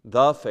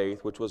 The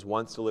faith which was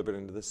once delivered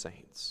unto the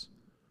saints.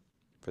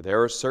 For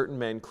there are certain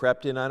men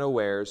crept in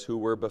unawares, who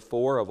were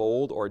before of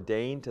old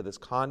ordained to this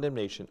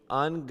condemnation,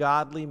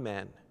 ungodly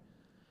men,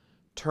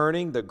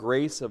 turning the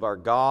grace of our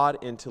God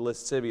into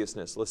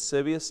lasciviousness.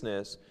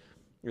 Lasciviousness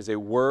is a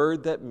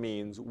word that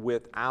means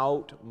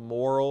without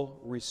moral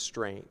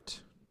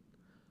restraint.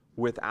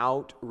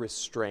 Without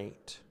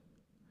restraint.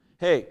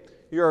 Hey,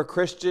 you're a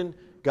Christian,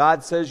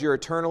 God says you're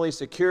eternally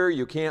secure.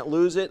 You can't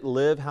lose it.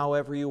 Live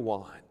however you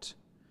want.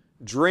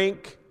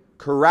 Drink,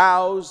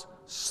 carouse,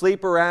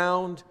 sleep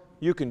around.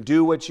 You can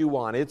do what you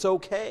want. It's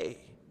okay.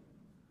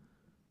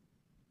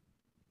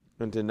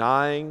 And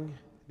denying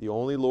the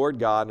only Lord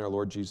God and our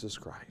Lord Jesus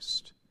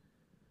Christ,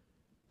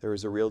 there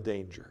is a real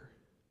danger.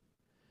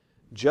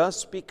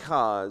 Just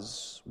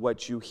because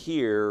what you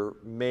hear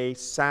may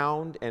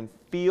sound and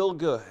feel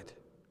good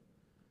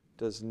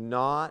does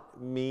not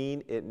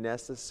mean it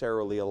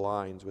necessarily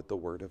aligns with the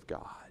Word of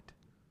God.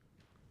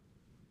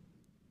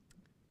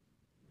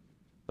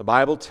 The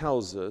Bible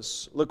tells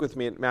us, look with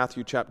me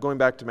at going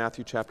back to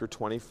Matthew chapter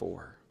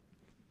 24.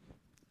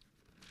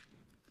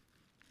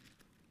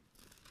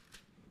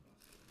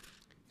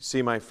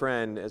 See, my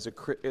friend,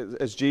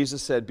 as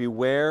Jesus said,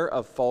 beware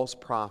of false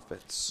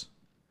prophets.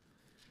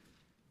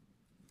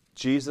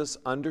 Jesus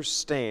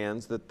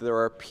understands that there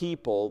are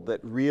people that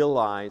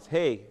realize,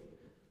 hey,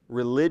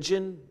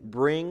 religion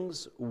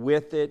brings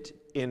with it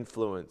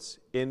influence.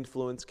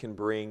 Influence can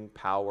bring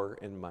power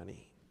and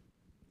money.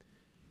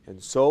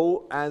 And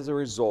so, as a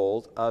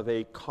result of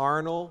a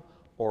carnal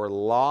or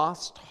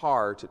lost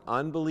heart, an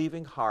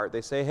unbelieving heart,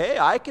 they say, hey,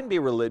 I can be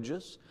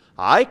religious.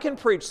 I can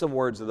preach some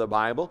words of the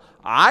Bible.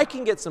 I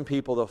can get some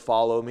people to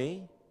follow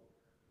me.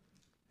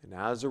 And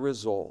as a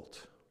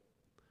result,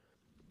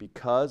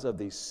 because of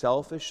these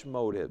selfish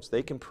motives,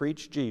 they can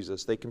preach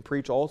Jesus. They can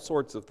preach all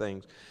sorts of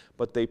things.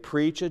 But they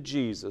preach a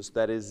Jesus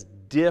that is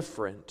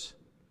different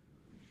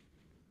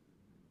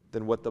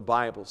than what the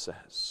Bible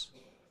says.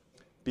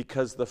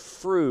 Because the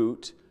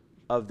fruit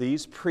of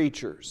these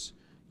preachers,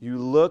 you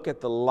look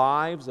at the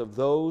lives of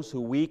those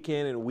who week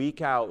in and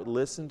week out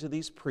listen to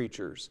these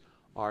preachers,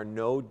 are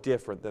no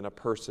different than a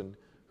person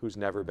who's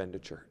never been to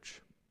church.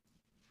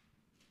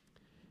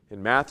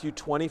 In Matthew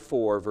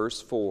 24,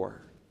 verse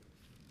 4,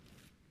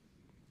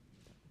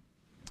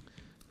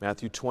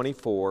 Matthew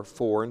 24,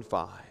 4 and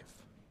 5.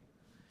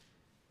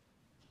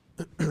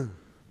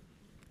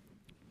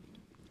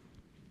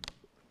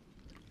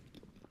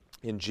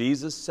 And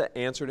Jesus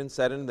answered and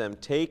said unto them,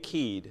 take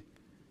heed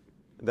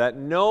that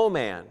no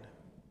man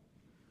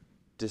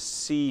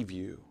deceive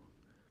you.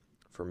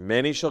 For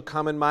many shall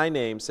come in my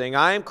name, saying,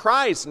 I am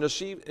Christ,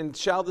 and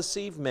shall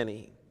deceive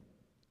many.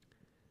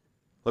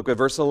 Look at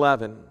verse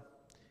 11.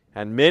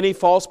 And many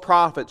false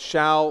prophets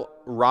shall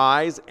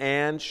rise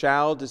and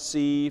shall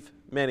deceive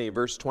many.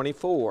 Verse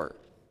 24.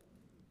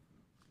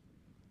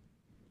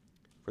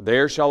 For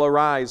there shall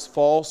arise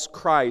false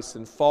Christs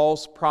and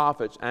false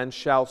prophets, and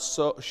shall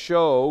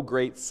show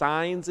great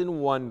signs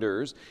and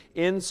wonders,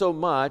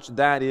 insomuch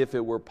that if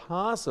it were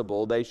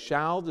possible, they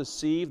shall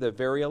deceive the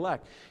very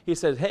elect. He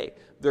says, hey,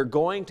 they're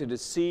going to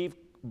deceive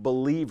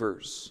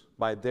believers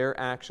by their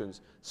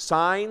actions.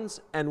 Signs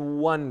and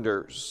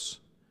wonders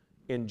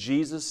in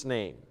Jesus'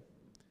 name.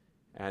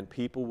 And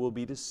people will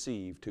be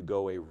deceived to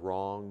go a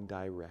wrong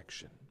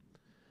direction.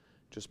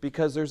 Just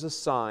because there's a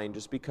sign,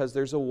 just because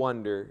there's a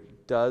wonder,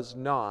 does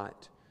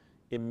not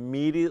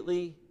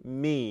immediately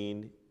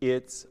mean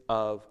it's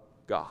of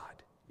God.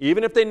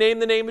 Even if they name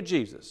the name of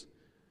Jesus.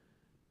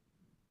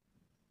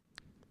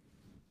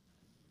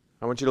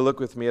 I want you to look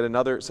with me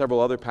at several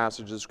other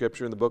passages of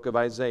Scripture in the book of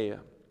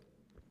Isaiah.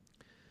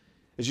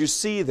 As you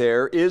see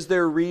there, is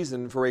there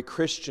reason for a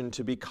Christian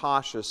to be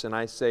cautious? And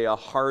I say a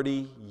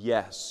hearty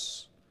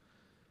yes.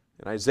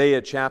 In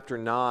Isaiah chapter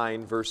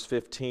 9, verse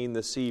 15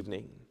 this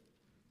evening.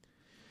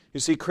 You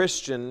see,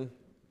 Christian,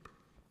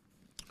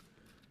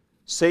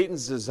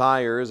 Satan's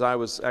desire, as I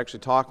was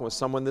actually talking with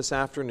someone this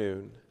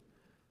afternoon,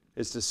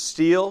 is to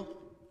steal,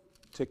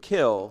 to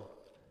kill,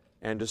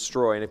 and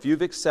destroy. And if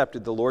you've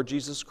accepted the Lord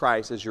Jesus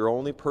Christ as your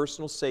only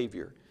personal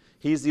Savior,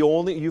 He's the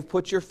only, you've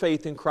put your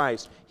faith in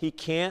Christ. He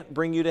can't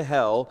bring you to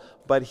hell,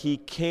 but He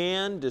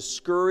can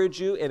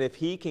discourage you, and if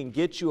He can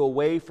get you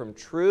away from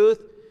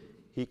truth,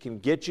 He can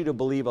get you to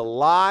believe a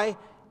lie,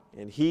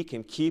 and He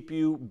can keep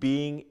you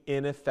being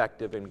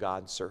ineffective in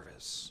God's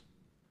service.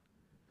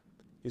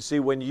 You see,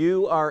 when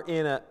you are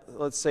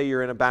let's say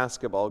you're in a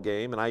basketball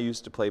game, and I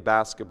used to play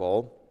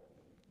basketball,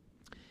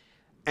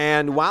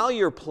 and while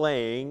you're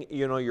playing,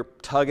 you're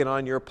tugging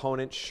on your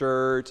opponent's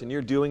shirt, and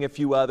you're doing a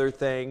few other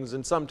things,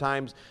 and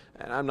sometimes,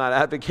 and I'm not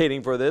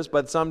advocating for this,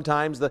 but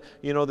sometimes the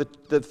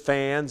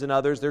fans and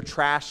others, they're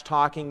trash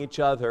talking each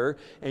other,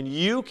 and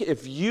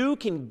if you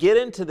can get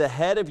into the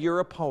head of your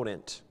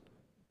opponent,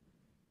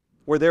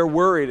 where they're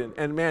worried,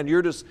 and man,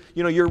 you're just,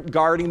 you're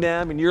guarding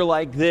them, and you're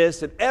like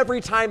this, and every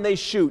time they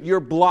shoot,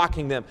 you're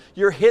blocking them.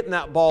 You're hitting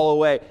that ball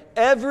away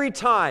every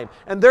time,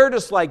 and they're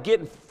just like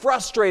getting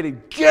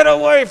frustrated. Get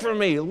away from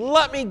me.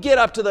 Let me get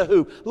up to the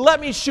hoop.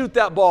 Let me shoot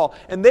that ball.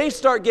 And they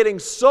start getting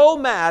so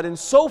mad and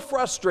so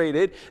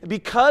frustrated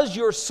because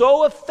you're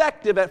so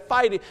effective at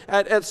fighting,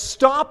 at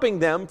stopping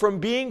them from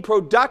being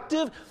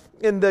productive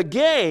in the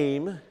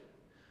game.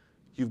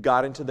 You've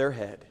got into their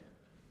head.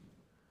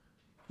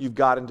 You've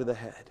got into the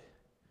head.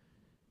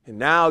 And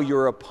now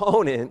your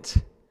opponent,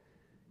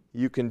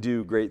 you can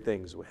do great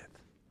things with,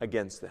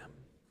 against them.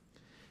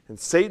 And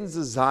Satan's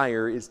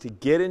desire is to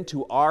get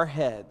into our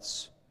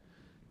heads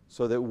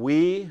so that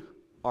we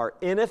are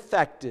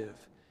ineffective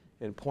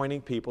in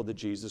pointing people to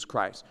Jesus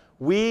Christ.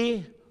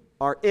 We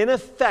are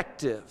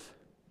ineffective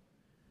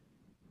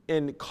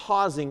in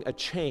causing a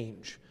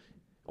change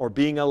or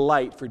being a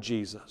light for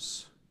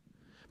Jesus,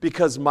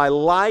 because my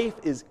life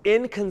is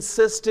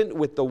inconsistent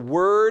with the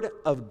Word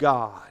of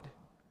God.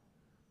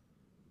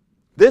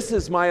 This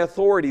is my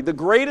authority. The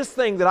greatest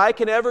thing that I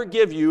can ever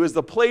give you is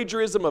the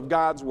plagiarism of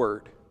God's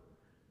Word.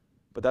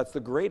 But that's the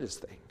greatest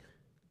thing.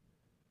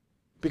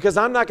 Because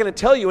I'm not going to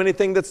tell you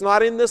anything that's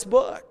not in this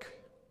book.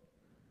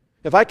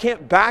 If I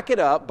can't back it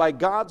up by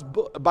God's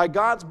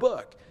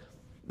book,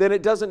 then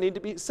it doesn't need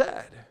to be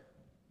said.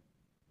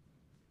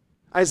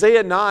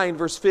 Isaiah 9,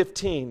 verse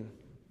 15.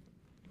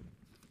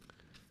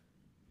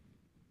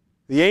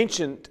 The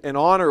ancient and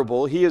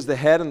honorable, he is the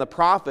head, and the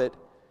prophet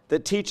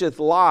that teacheth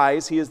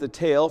lies, he is the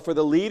tail. For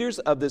the leaders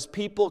of this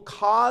people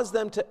cause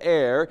them to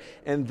err,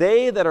 and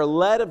they that are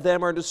led of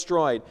them are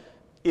destroyed.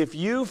 If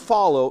you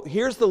follow,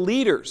 here's the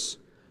leaders.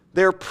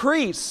 They're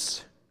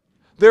priests.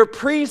 They're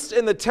priests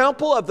in the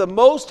temple of the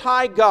Most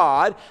High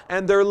God,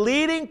 and they're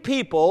leading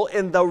people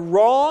in the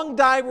wrong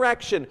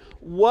direction.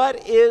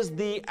 What is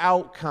the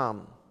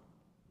outcome?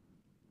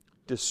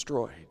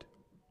 Destroyed.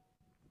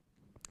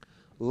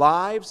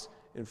 Lives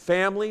and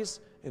families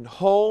and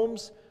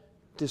homes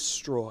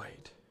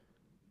destroyed.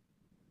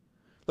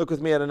 Look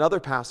with me at another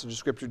passage of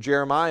Scripture,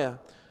 Jeremiah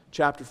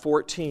chapter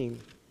 14.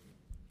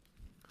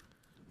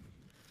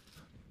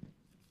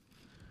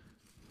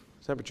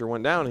 Temperature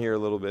went down here a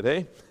little bit,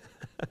 eh?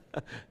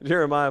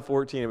 Jeremiah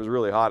 14. It was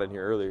really hot in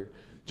here earlier.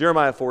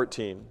 Jeremiah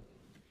 14.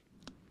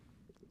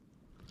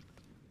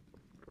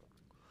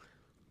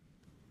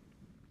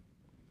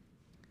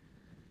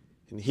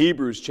 In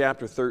Hebrews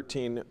chapter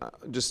 13,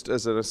 just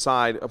as an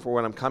aside for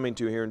what I'm coming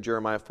to here in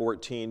Jeremiah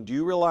 14, do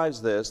you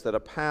realize this, that a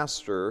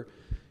pastor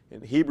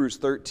in Hebrews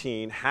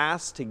 13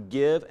 has to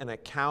give an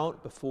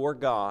account before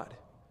God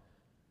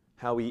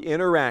how he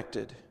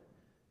interacted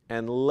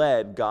and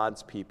led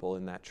God's people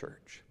in that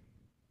church?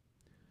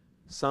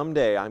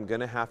 Someday I'm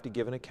going to have to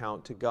give an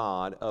account to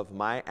God of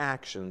my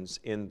actions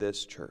in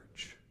this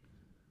church.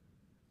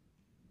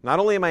 Not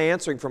only am I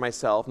answering for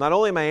myself, not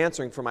only am I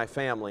answering for my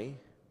family,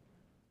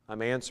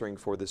 I'm answering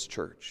for this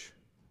church.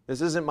 This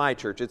isn't my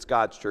church, it's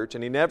God's church.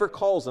 And he never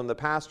calls them the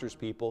pastor's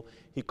people,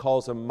 he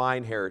calls them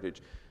mine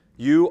heritage.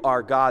 You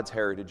are God's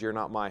heritage, you're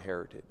not my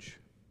heritage.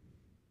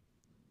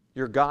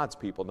 You're God's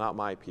people, not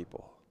my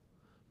people.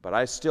 But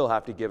I still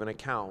have to give an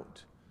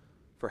account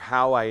for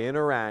how I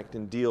interact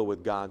and deal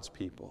with God's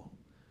people.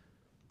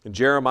 In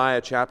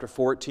Jeremiah chapter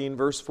 14,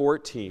 verse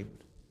 14,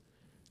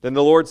 then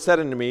the Lord said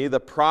unto me, the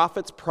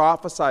prophets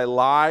prophesy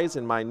lies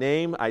in my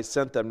name. I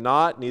sent them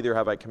not, neither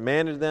have I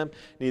commanded them,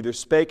 neither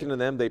spake unto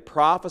them. They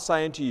prophesy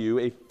unto you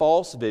a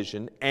false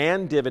vision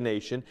and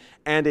divination,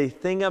 and a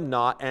thing of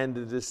naught, and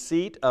the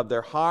deceit of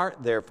their heart.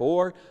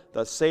 Therefore,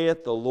 thus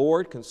saith the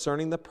Lord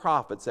concerning the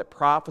prophets that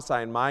prophesy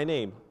in my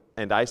name,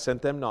 and I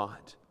sent them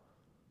not.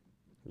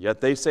 Yet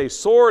they say,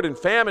 sword and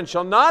famine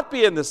shall not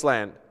be in this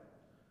land.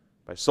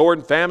 By sword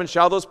and famine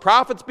shall those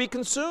prophets be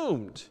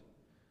consumed.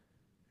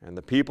 And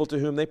the people to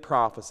whom they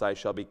prophesy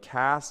shall be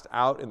cast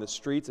out in the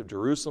streets of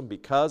Jerusalem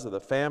because of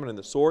the famine and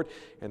the sword,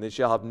 and they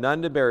shall have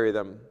none to bury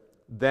them,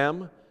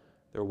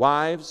 their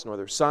wives, nor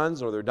their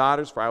sons, nor their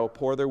daughters, for I will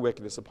pour their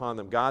wickedness upon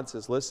them. God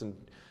says, listen,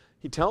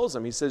 he tells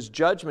them, he says,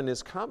 judgment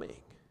is coming.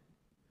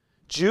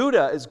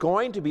 Judah is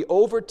going to be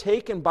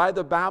overtaken by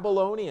the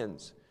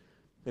Babylonians.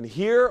 And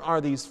here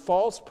are these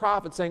false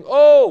prophets saying,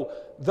 oh,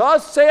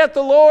 thus saith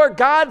the Lord,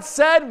 God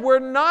said we're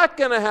not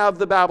going to have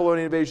the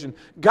Babylonian invasion.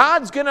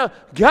 God's going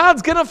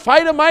to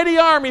fight a mighty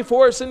army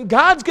for us, and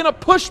God's going to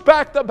push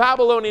back the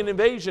Babylonian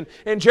invasion.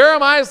 And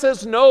Jeremiah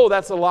says, no,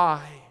 that's a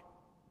lie.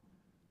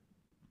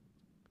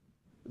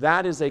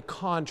 That is a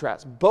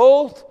contrast.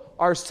 Both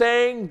are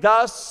saying,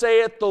 thus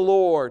saith the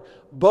Lord.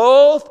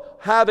 Both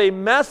have a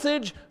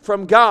message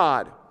from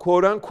God,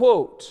 quote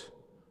unquote,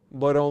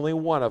 but only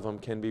one of them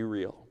can be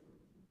real.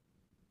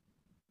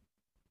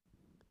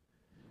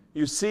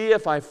 You see,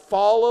 if I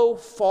follow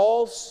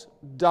false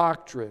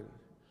doctrine,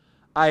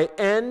 I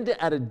end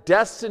at a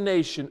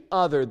destination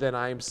other than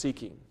I am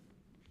seeking.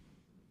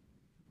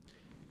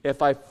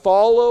 If I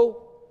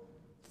follow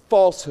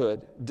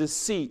falsehood,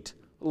 deceit,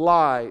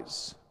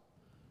 lies,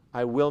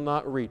 I will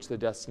not reach the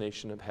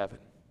destination of heaven.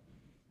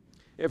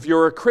 If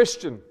you're a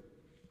Christian,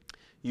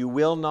 you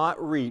will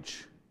not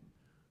reach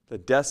the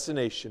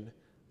destination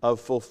of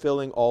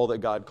fulfilling all that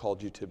God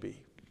called you to be.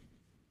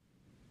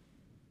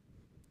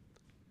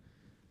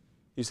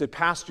 You said,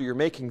 Pastor, you're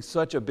making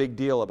such a big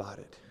deal about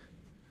it.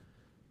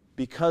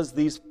 Because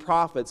these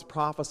prophets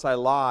prophesy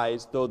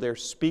lies, though they're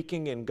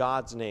speaking in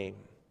God's name.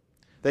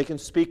 They can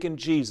speak in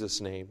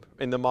Jesus' name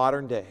in the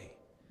modern day.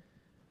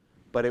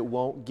 But it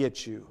won't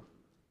get you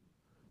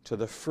to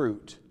the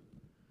fruit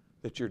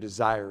that you're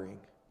desiring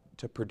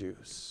to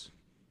produce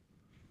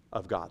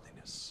of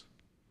godliness.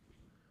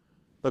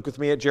 Look with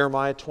me at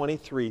Jeremiah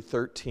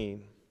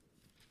 23:13.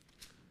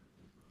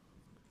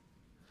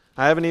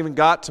 I haven't even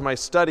got to my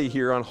study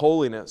here on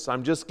holiness.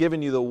 I'm just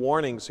giving you the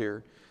warnings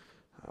here.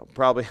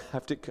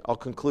 I'll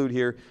conclude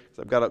here because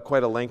I've got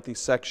quite a lengthy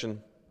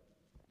section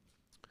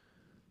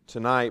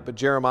tonight. But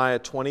Jeremiah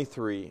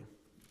 23.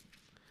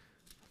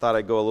 I thought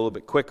I'd go a little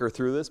bit quicker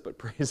through this, but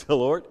praise the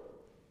Lord.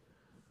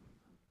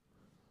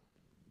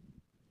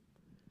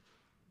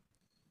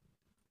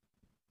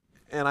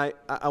 And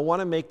I want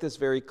to make this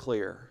very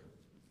clear.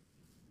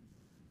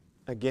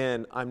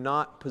 Again, I'm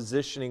not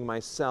positioning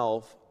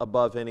myself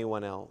above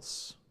anyone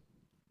else.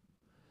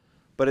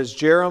 But as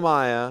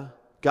Jeremiah,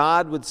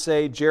 God would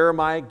say,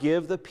 Jeremiah,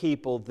 give the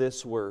people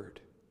this word.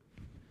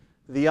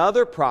 The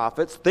other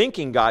prophets,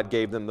 thinking God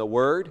gave them the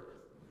word,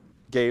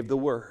 gave the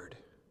word.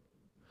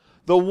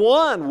 The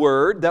one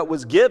word that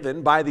was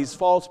given by these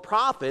false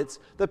prophets,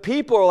 the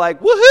people are like,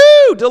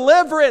 woohoo,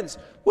 deliverance,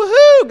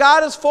 woohoo,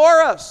 God is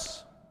for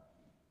us.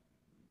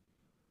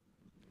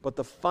 But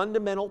the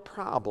fundamental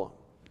problem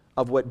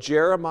of what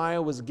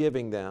Jeremiah was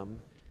giving them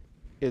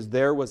is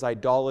there was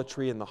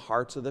idolatry in the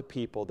hearts of the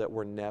people that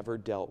were never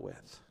dealt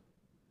with.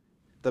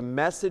 The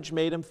message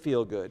made them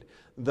feel good.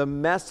 The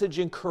message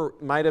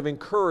might have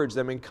encouraged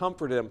them and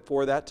comforted them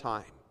for that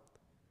time.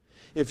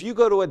 If you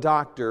go to a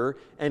doctor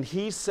and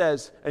he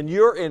says, and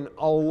you're in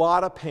a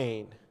lot of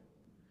pain,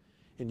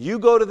 and you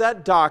go to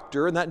that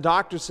doctor and that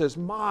doctor says,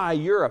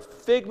 you're a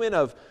figment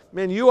of,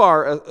 you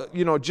are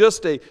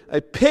just a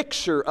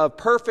picture of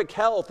perfect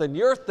health, and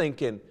you're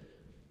thinking,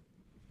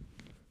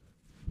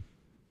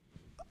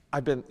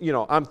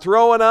 I'm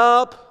throwing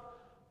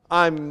up,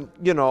 I'm,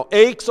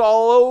 aches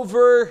all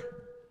over.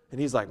 And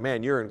he's like,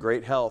 man, you're in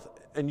great health.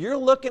 And you're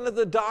looking at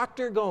the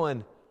doctor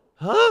going,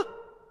 huh?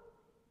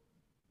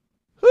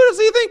 Who does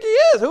he think he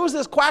is? Who is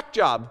this quack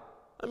job?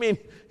 You're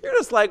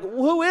just like,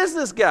 who is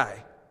this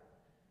guy?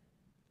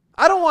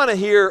 I don't want to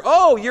hear,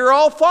 oh, you're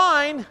all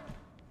fine.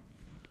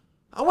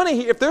 I want to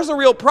hear, if there's a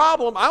real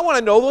problem, I want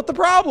to know what the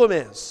problem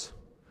is.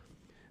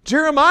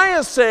 Jeremiah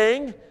is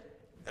saying,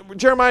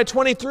 Jeremiah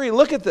 23,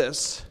 look at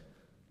this.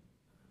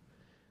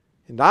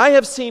 And I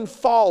have seen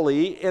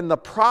folly in the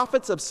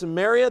prophets of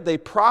Samaria. They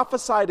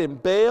prophesied in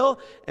Baal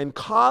and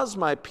caused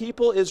my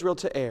people Israel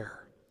to err.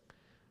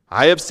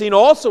 I have seen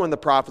also in the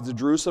prophets of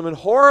Jerusalem an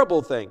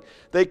horrible thing.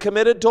 They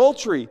commit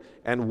adultery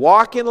and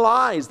walk in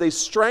lies. They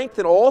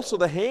strengthen also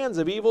the hands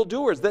of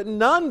evildoers, that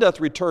none doth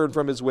return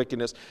from his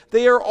wickedness.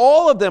 They are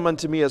all of them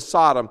unto me as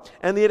Sodom,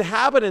 and the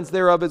inhabitants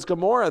thereof as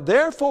Gomorrah.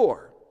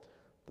 Therefore,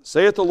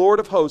 saith the Lord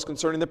of hosts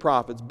concerning the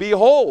prophets,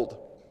 behold,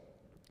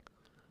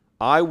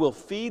 I will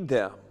feed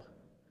them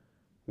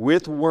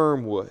with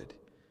wormwood,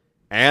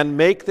 and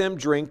make them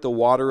drink the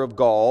water of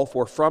gall,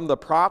 for from the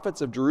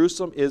prophets of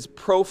Jerusalem is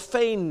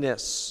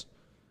profaneness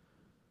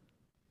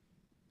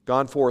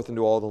gone forth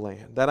into all the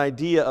land. That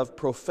idea of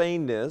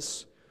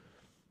profaneness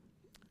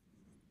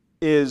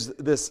is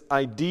this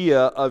idea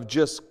of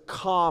just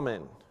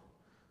common,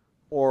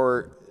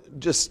 or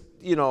just,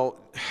 we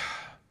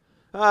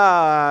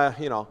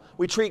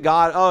treat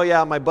God, oh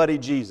yeah, my buddy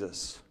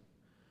Jesus.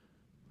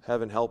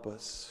 Heaven help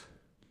us.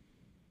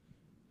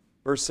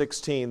 Verse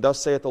 16, thus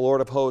saith the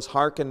Lord of hosts,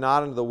 hearken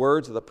not unto the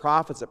words of the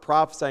prophets that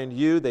prophesy unto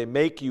you. They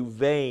make you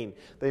vain.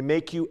 They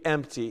make you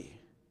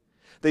empty.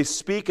 They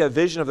speak a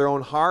vision of their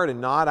own heart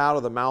and not out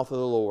of the mouth of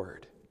the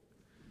Lord.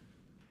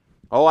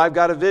 Oh, I've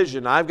got a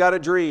vision. I've got a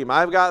dream.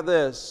 I've got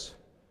this.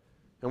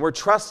 And we're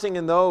trusting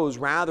in those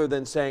rather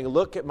than saying,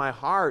 look at my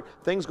heart,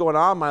 things going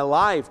on in my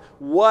life.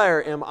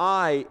 Where am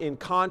I in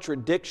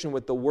contradiction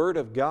with the Word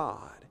of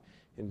God?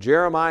 And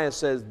Jeremiah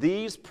says,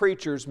 these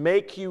preachers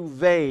make you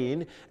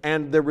vain,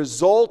 and the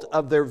result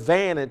of their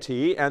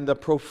vanity and the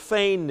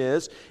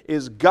profaneness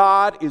is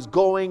God is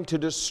going to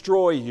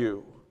destroy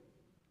you.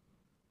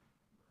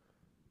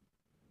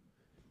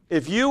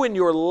 If you in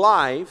your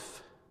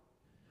life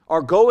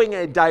are going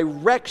a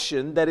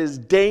direction that is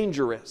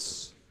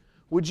dangerous,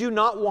 would you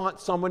not want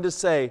someone to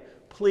say,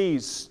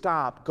 please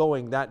stop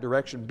going that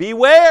direction?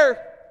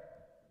 Beware!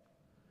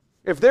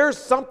 If there's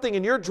something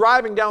and you're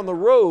driving down the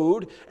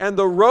road and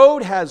the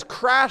road has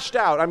crashed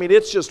out,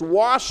 it's just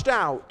washed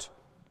out,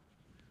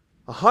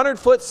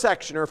 100-foot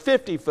section or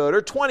 50-foot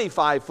or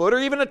 25-foot or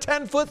even a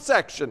 10-foot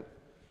section,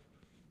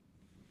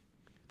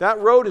 that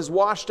road is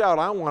washed out.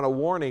 I want a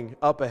warning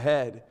up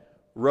ahead,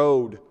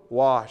 road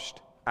washed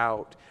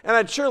out. And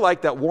I'd sure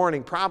like that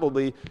warning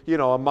probably,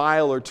 a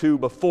mile or two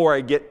before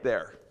I get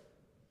there.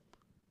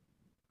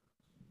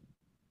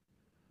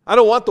 I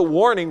don't want the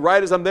warning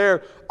right as I'm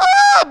there,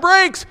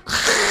 brakes!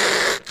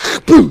 I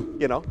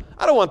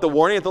don't want the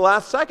warning at the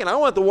last second. I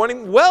want the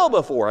warning well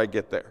before I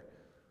get there.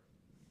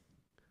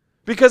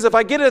 Because if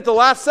I get it at the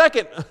last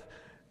second,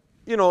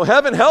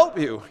 heaven help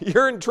you.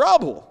 You're in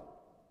trouble.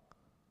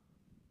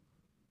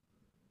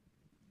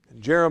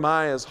 In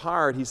Jeremiah's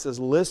heart, he says,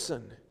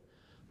 listen,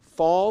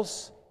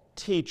 false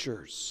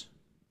teachers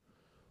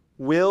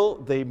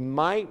they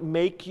might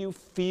make you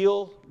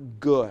feel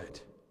good,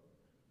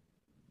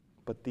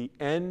 but the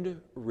end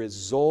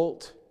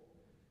result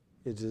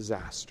is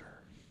disaster.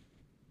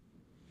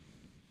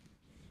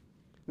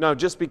 Now,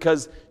 just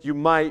because you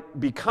might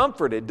be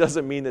comforted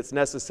doesn't mean it's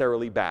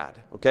necessarily bad.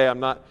 Okay, I'm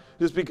not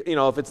just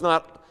if it's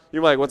not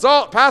You're like,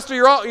 Pastor,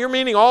 you're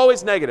meaning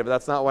always negative.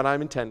 That's not what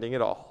I'm intending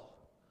at all.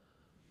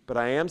 But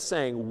I am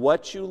saying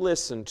what you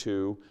listen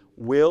to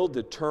will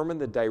determine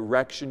the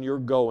direction you're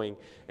going.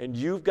 And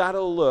you've got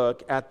to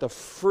look at the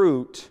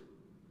fruit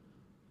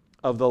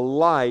of the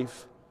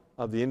life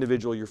of the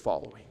individual you're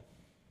following.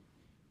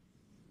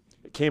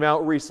 It came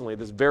out recently,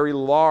 this very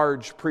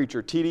large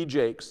preacher, T.D.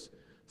 Jakes,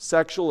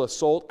 sexual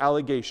assault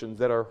allegations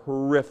that are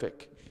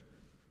horrific.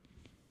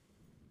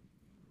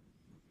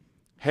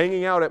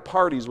 Hanging out at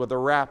parties with a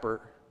rapper.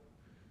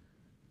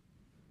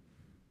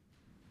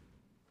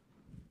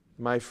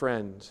 My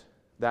friend,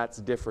 that's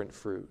different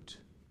fruit.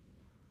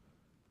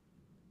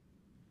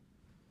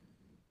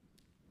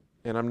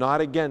 And I'm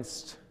not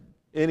against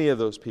any of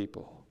those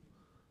people.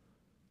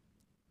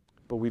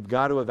 But we've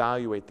got to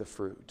evaluate the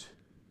fruit.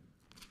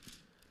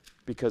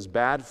 Because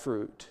bad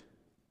fruit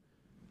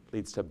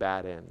leads to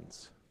bad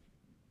ends.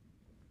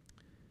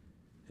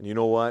 And you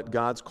know what?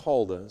 God's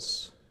called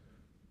us.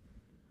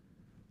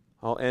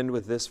 I'll end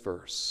with this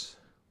verse.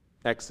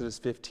 Exodus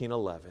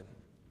 15:11.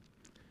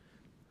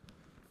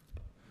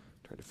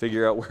 Trying to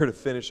figure out where to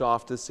finish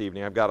off this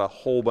evening. I've got a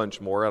whole bunch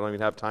more. I don't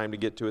even have time to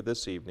get to it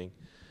this evening.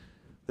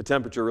 The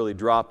temperature really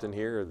dropped in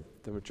here. The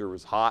temperature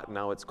was hot, and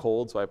now it's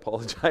cold, so I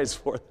apologize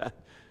for that.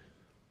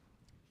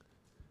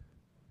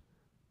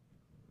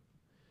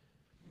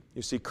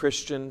 You see,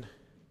 Christian,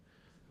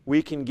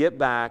 we can get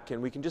back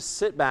and we can just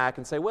sit back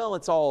and say, well,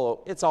 it's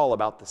all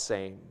about the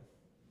same.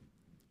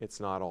 It's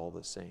not all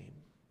the same.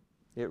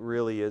 It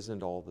really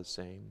isn't all the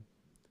same.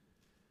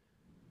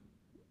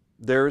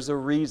 There's a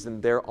reason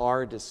there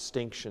are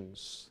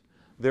distinctions.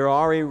 There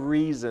are a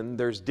reason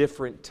there's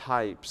different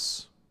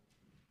types.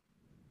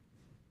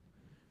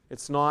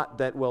 It's not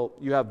that, well,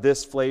 you have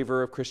this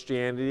flavor of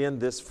Christianity and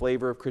this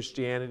flavor of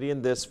Christianity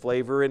and this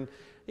flavor, and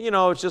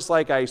it's just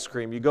like ice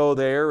cream. You go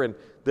there and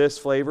this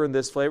flavor and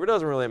this flavor. It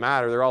doesn't really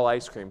matter. They're all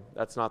ice cream.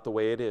 That's not the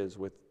way it is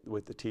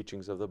with the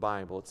teachings of the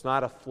Bible. It's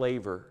not a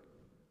flavor.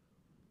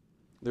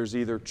 There's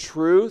either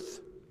truth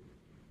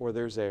or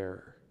there's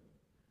error.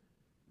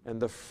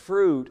 And the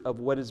fruit of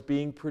what is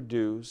being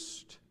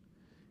produced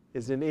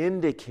is an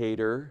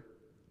indicator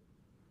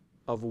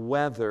of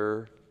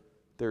whether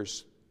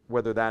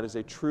that is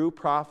a true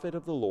prophet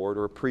of the Lord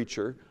or a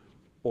preacher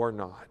or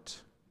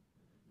not.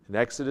 In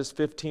Exodus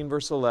 15,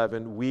 verse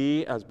 11,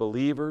 we as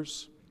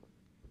believers,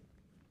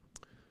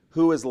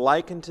 who is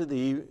like unto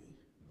thee,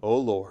 O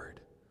Lord,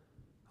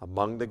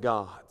 among the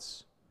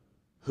gods,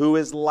 who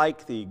is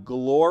like thee,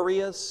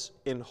 glorious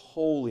in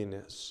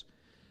holiness,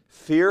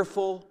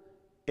 fearful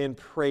in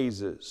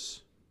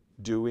praises,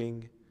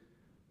 doing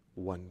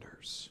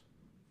wonders.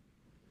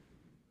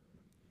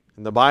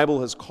 And the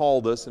Bible has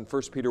called us in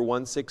 1 Peter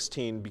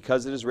 1:16,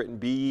 because it is written,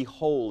 be ye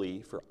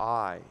holy, for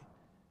I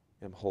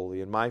am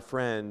holy. And my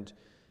friend,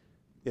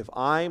 if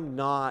I'm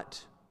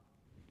not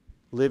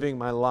living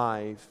my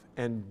life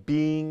and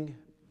being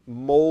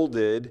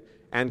molded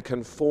and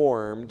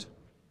conformed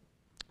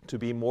to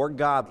be more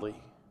godly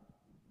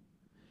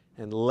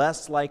and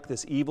less like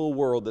this evil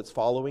world that's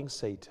following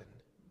Satan,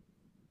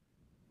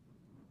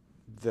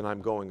 then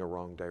I'm going a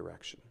wrong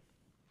direction.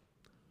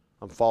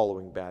 I'm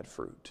following bad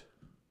fruit.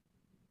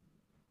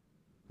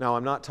 Now,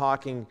 I'm not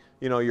talking,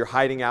 you're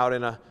hiding out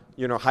in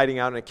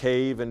a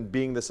cave and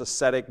being this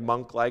ascetic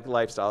monk-like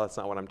lifestyle. That's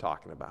not what I'm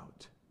talking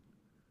about.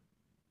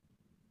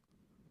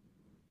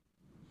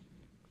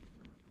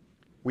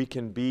 We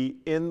can be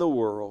in the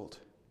world,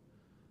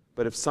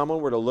 but if someone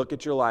were to look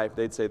at your life,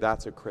 they'd say,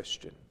 that's a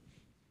Christian.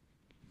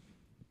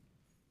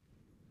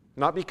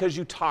 Not because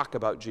you talk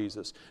about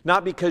Jesus,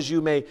 not because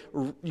you may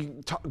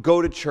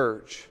go to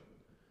church,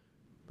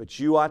 but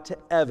you ought to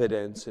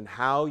evidence in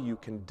how you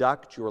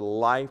conduct your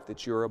life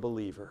that you're a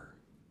believer.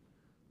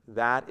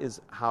 That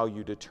is how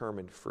you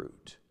determine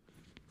fruit.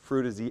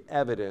 Fruit is the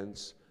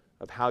evidence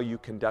of how you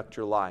conduct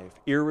your life,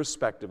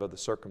 irrespective of the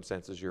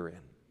circumstances you're in.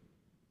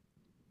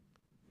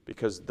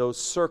 Because those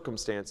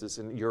circumstances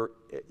and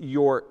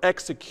your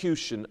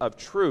execution of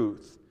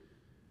truth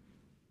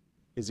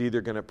is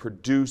either going to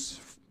produce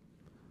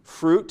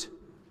fruit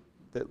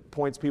that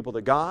points people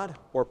to God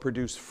or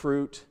produce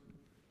fruit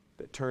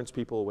that turns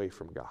people away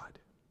from God.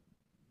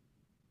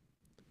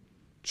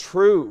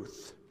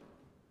 Truth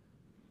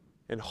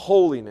and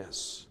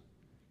holiness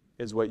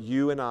is what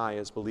you and I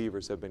as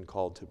believers have been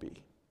called to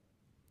be.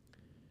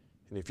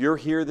 And if you're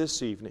here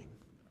this evening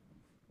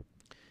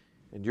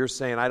and you're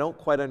saying, I don't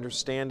quite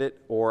understand it,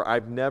 or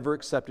I've never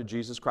accepted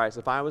Jesus Christ,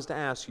 if I was to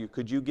ask you,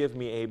 could you give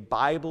me a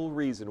Bible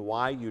reason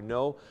why you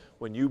know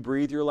when you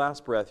breathe your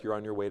last breath, you're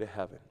on your way to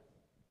heaven?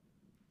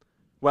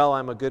 Well,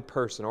 I'm a good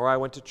person, or I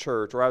went to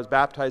church, or I was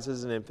baptized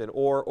as an infant,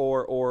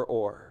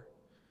 or.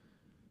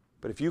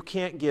 But if you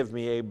can't give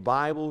me a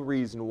Bible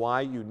reason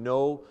why you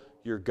know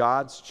you're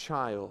God's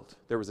child,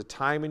 there was a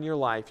time in your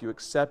life you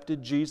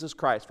accepted Jesus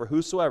Christ, for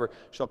whosoever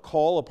shall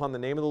call upon the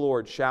name of the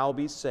Lord shall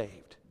be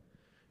saved.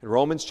 In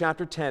Romans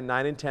chapter 10,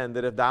 9 and 10,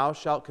 that if thou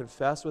shalt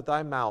confess with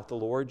thy mouth the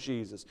Lord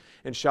Jesus,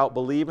 and shalt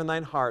believe in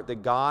thine heart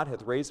that God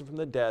hath raised him from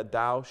the dead,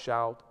 thou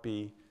shalt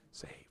be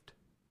saved.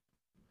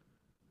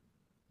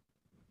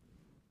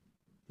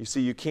 You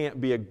see, you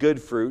can't be a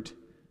good fruit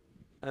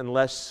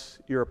unless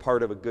you're a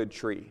part of a good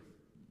tree.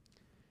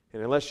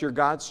 And unless you're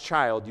God's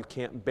child, you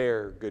can't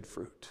bear good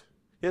fruit.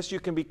 Yes, you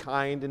can be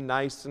kind and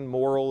nice and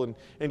moral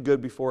and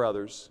good before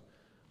others,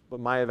 but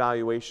my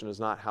evaluation is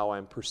not how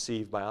I'm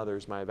perceived by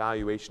others. My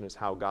evaluation is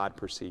how God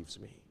perceives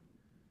me.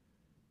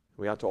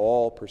 We ought to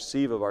all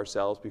perceive of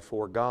ourselves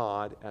before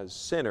God as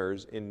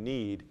sinners in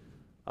need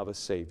of a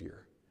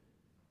Savior.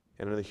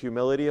 And in the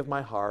humility of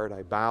my heart,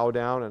 I bow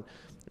down and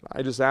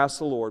I just ask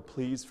the Lord,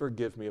 please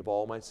forgive me of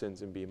all my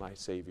sins and be my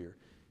Savior.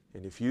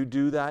 And if you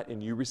do that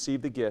and you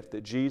receive the gift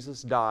that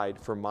Jesus died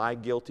for my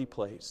guilty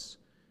place,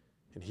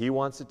 and He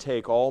wants to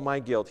take all my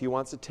guilt, He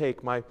wants to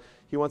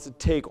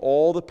take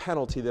all the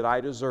penalty that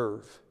I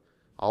deserve,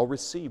 I'll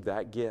receive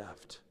that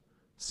gift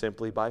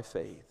simply by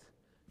faith.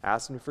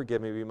 Ask Him to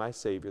forgive me, be my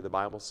Savior. The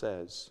Bible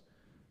says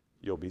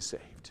you'll be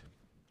saved.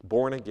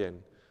 Born again,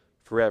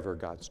 forever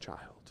God's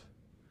child.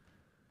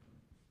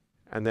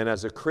 And then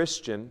as a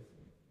Christian,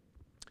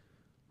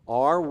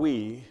 are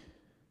we,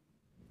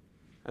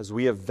 as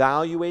we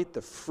evaluate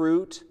the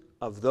fruit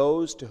of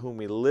those to whom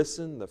we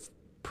listen, the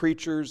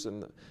preachers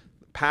and the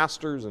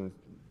pastors and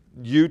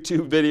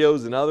YouTube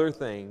videos and other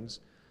things,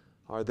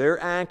 are their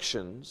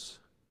actions,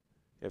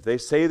 if they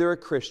say they're a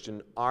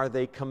Christian, are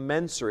they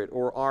commensurate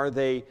or are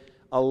they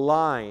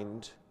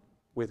aligned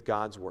with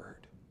God's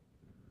Word?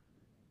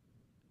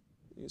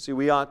 You see,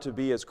 we ought to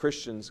be, as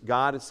Christians,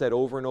 God has said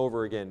over and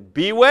over again,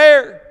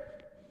 beware,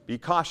 be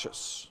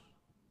cautious.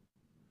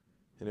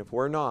 And if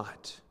we're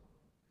not,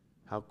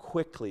 how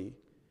quickly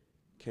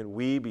can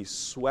we be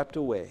swept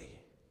away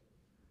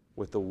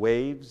with the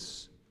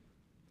waves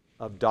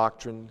of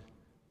doctrine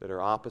that are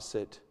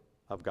opposite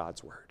of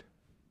God's Word?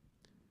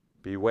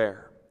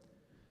 Beware.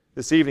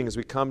 This evening, as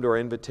we come to our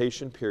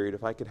invitation period,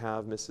 if I could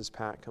have Mrs.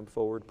 Pat come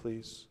forward,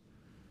 please.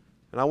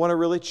 And I want to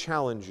really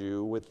challenge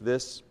you with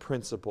this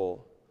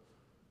principle.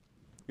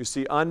 You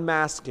see,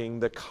 unmasking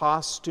the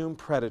costume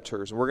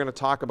predators. And we're going to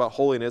talk about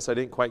holiness. I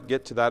didn't quite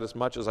get to that as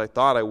much as I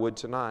thought I would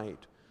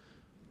tonight.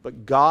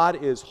 But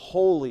God is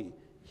holy.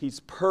 He's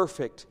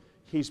perfect.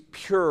 He's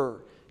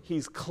pure.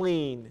 He's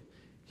clean.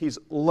 He's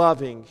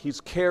loving.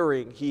 He's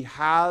caring. He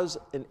has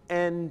an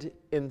end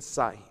in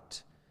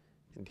sight.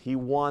 And He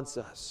wants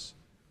us,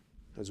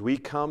 as we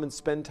come and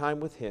spend time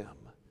with Him,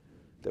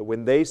 that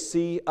when they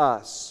see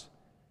us,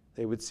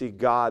 they would see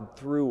God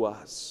through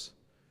us,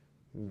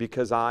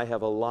 because I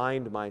have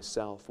aligned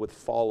myself with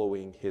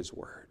following His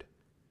Word.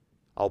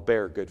 I'll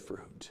bear good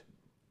fruit.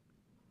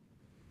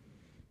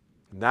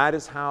 And that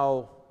is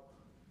how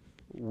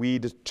we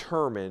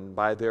determine,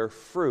 by their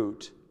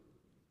fruit,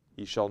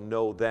 ye shall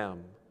know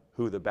them,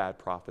 who the bad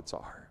prophets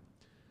are.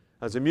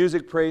 As the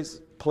music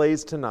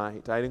plays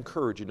tonight, I'd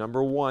encourage you,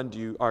 number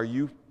one, are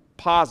you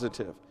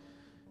positive?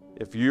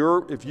 If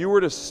you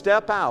were to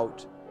step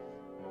out,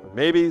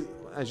 maybe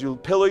as you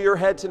pillow your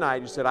head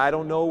tonight, you said, I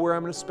don't know where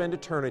I'm going to spend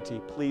eternity,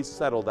 please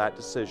settle that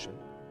decision.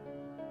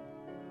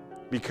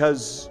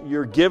 Because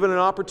you're given an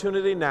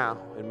opportunity now,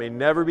 and may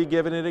never be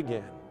given it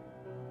again,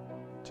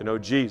 to know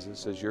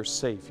Jesus as your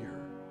Savior.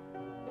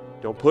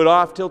 Don't put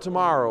off till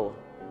tomorrow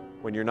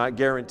when you're not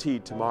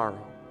guaranteed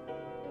tomorrow.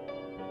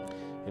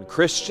 And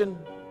Christian,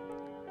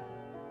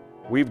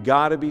 we've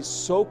got to be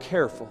so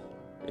careful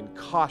and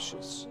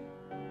cautious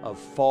of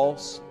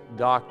false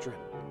doctrine.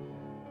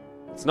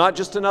 It's not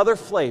just another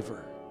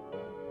flavor.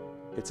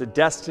 It's a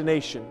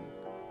destination.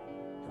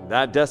 And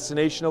that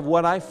destination of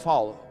what I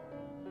follow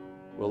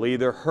will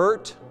either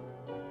hurt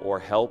or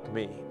help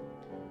me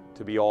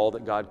to be all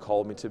that God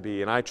called me to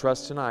be. And I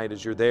trust tonight,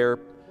 as you're there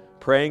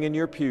praying in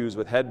your pews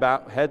with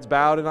heads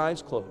bowed and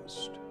eyes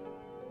closed,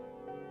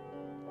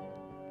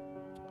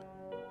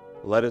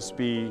 let us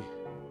be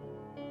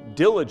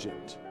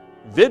diligent,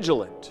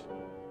 vigilant,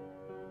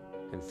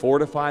 and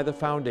fortify the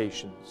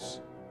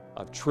foundations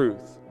of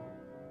truth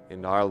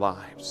in our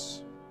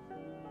lives.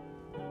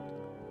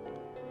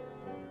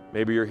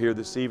 Maybe you're here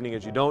this evening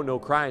as you don't know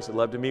Christ. I'd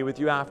love to meet with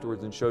you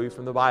afterwards and show you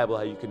from the Bible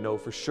how you can know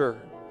for sure.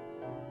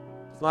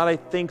 It's not I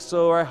think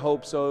so or I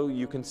hope so.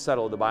 You can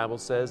settle. The Bible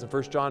says in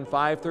 1 John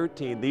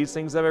 5:13, these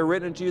things have I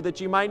written to you that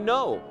you might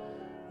know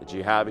that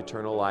you have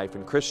eternal life.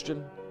 And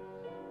Christian,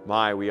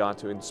 we ought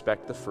to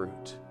inspect the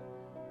fruit.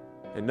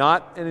 And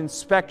not an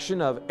inspection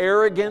of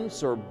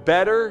arrogance or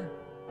better,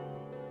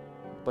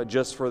 but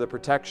just for the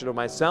protection of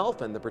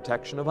myself and the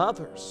protection of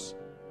others,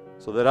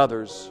 so that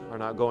others are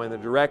not going in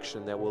the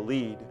direction that will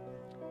lead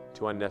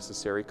to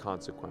unnecessary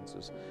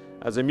consequences.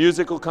 As the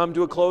music will come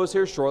to a close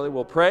here shortly,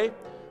 we'll pray,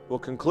 we'll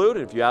conclude,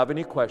 and if you have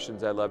any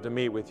questions, I'd love to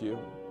meet with you.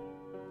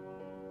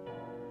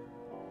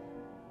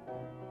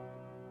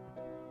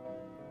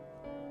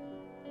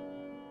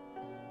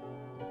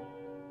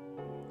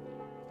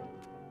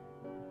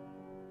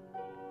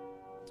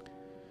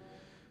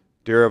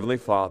 Dear Heavenly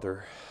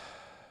Father,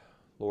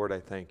 Lord, I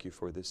thank you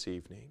for this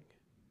evening.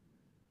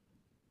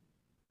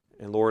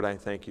 And Lord, I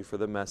thank you for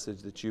the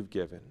message that you've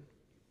given.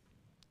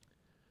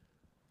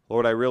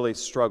 Lord, I really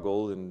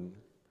struggled and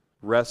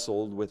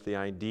wrestled with the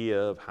idea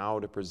of how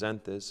to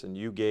present this, and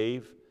you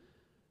gave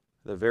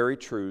the very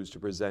truths to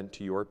present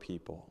to your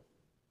people.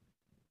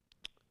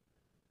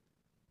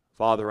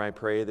 Father, I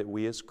pray that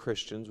we as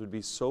Christians would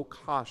be so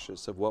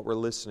cautious of what we're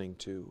listening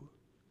to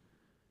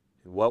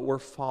and what we're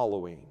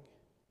following.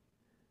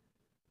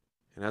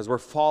 And as we're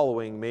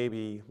following,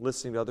 maybe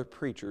listening to other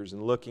preachers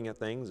and looking at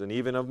things, and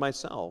even of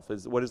myself,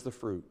 what is the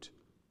fruit?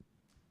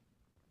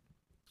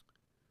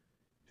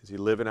 Is he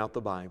living out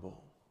the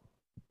Bible?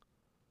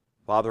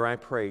 Father, I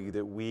pray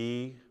that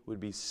we would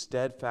be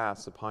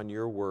steadfast upon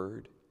your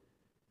word.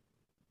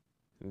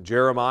 And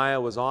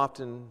Jeremiah was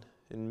often,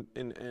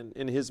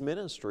 in his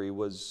ministry,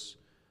 was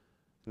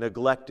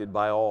neglected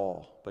by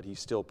all, but he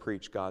still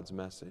preached God's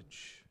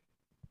message.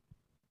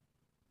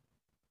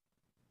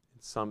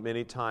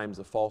 Many times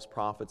the false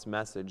prophet's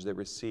message that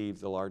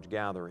received the large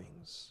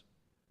gatherings.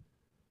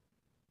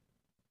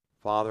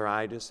 Father,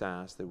 I just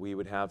ask that we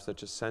would have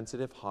such a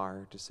sensitive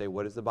heart to say,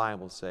 what does the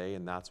Bible say?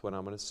 And that's what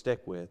I'm going to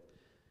stick with.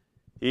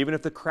 Even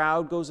if the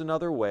crowd goes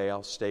another way,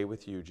 I'll stay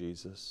with you,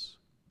 Jesus.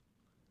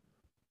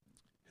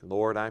 And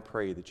Lord, I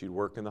pray that you'd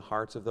work in the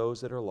hearts of those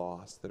that are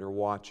lost, that are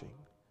watching.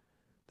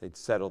 They'd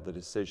settle the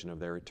decision of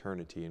their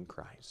eternity in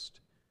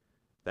Christ.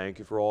 Thank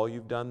you for all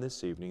you've done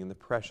this evening. In the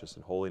precious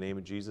and holy name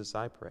of Jesus,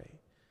 I pray.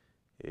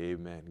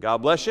 Amen. God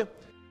bless you.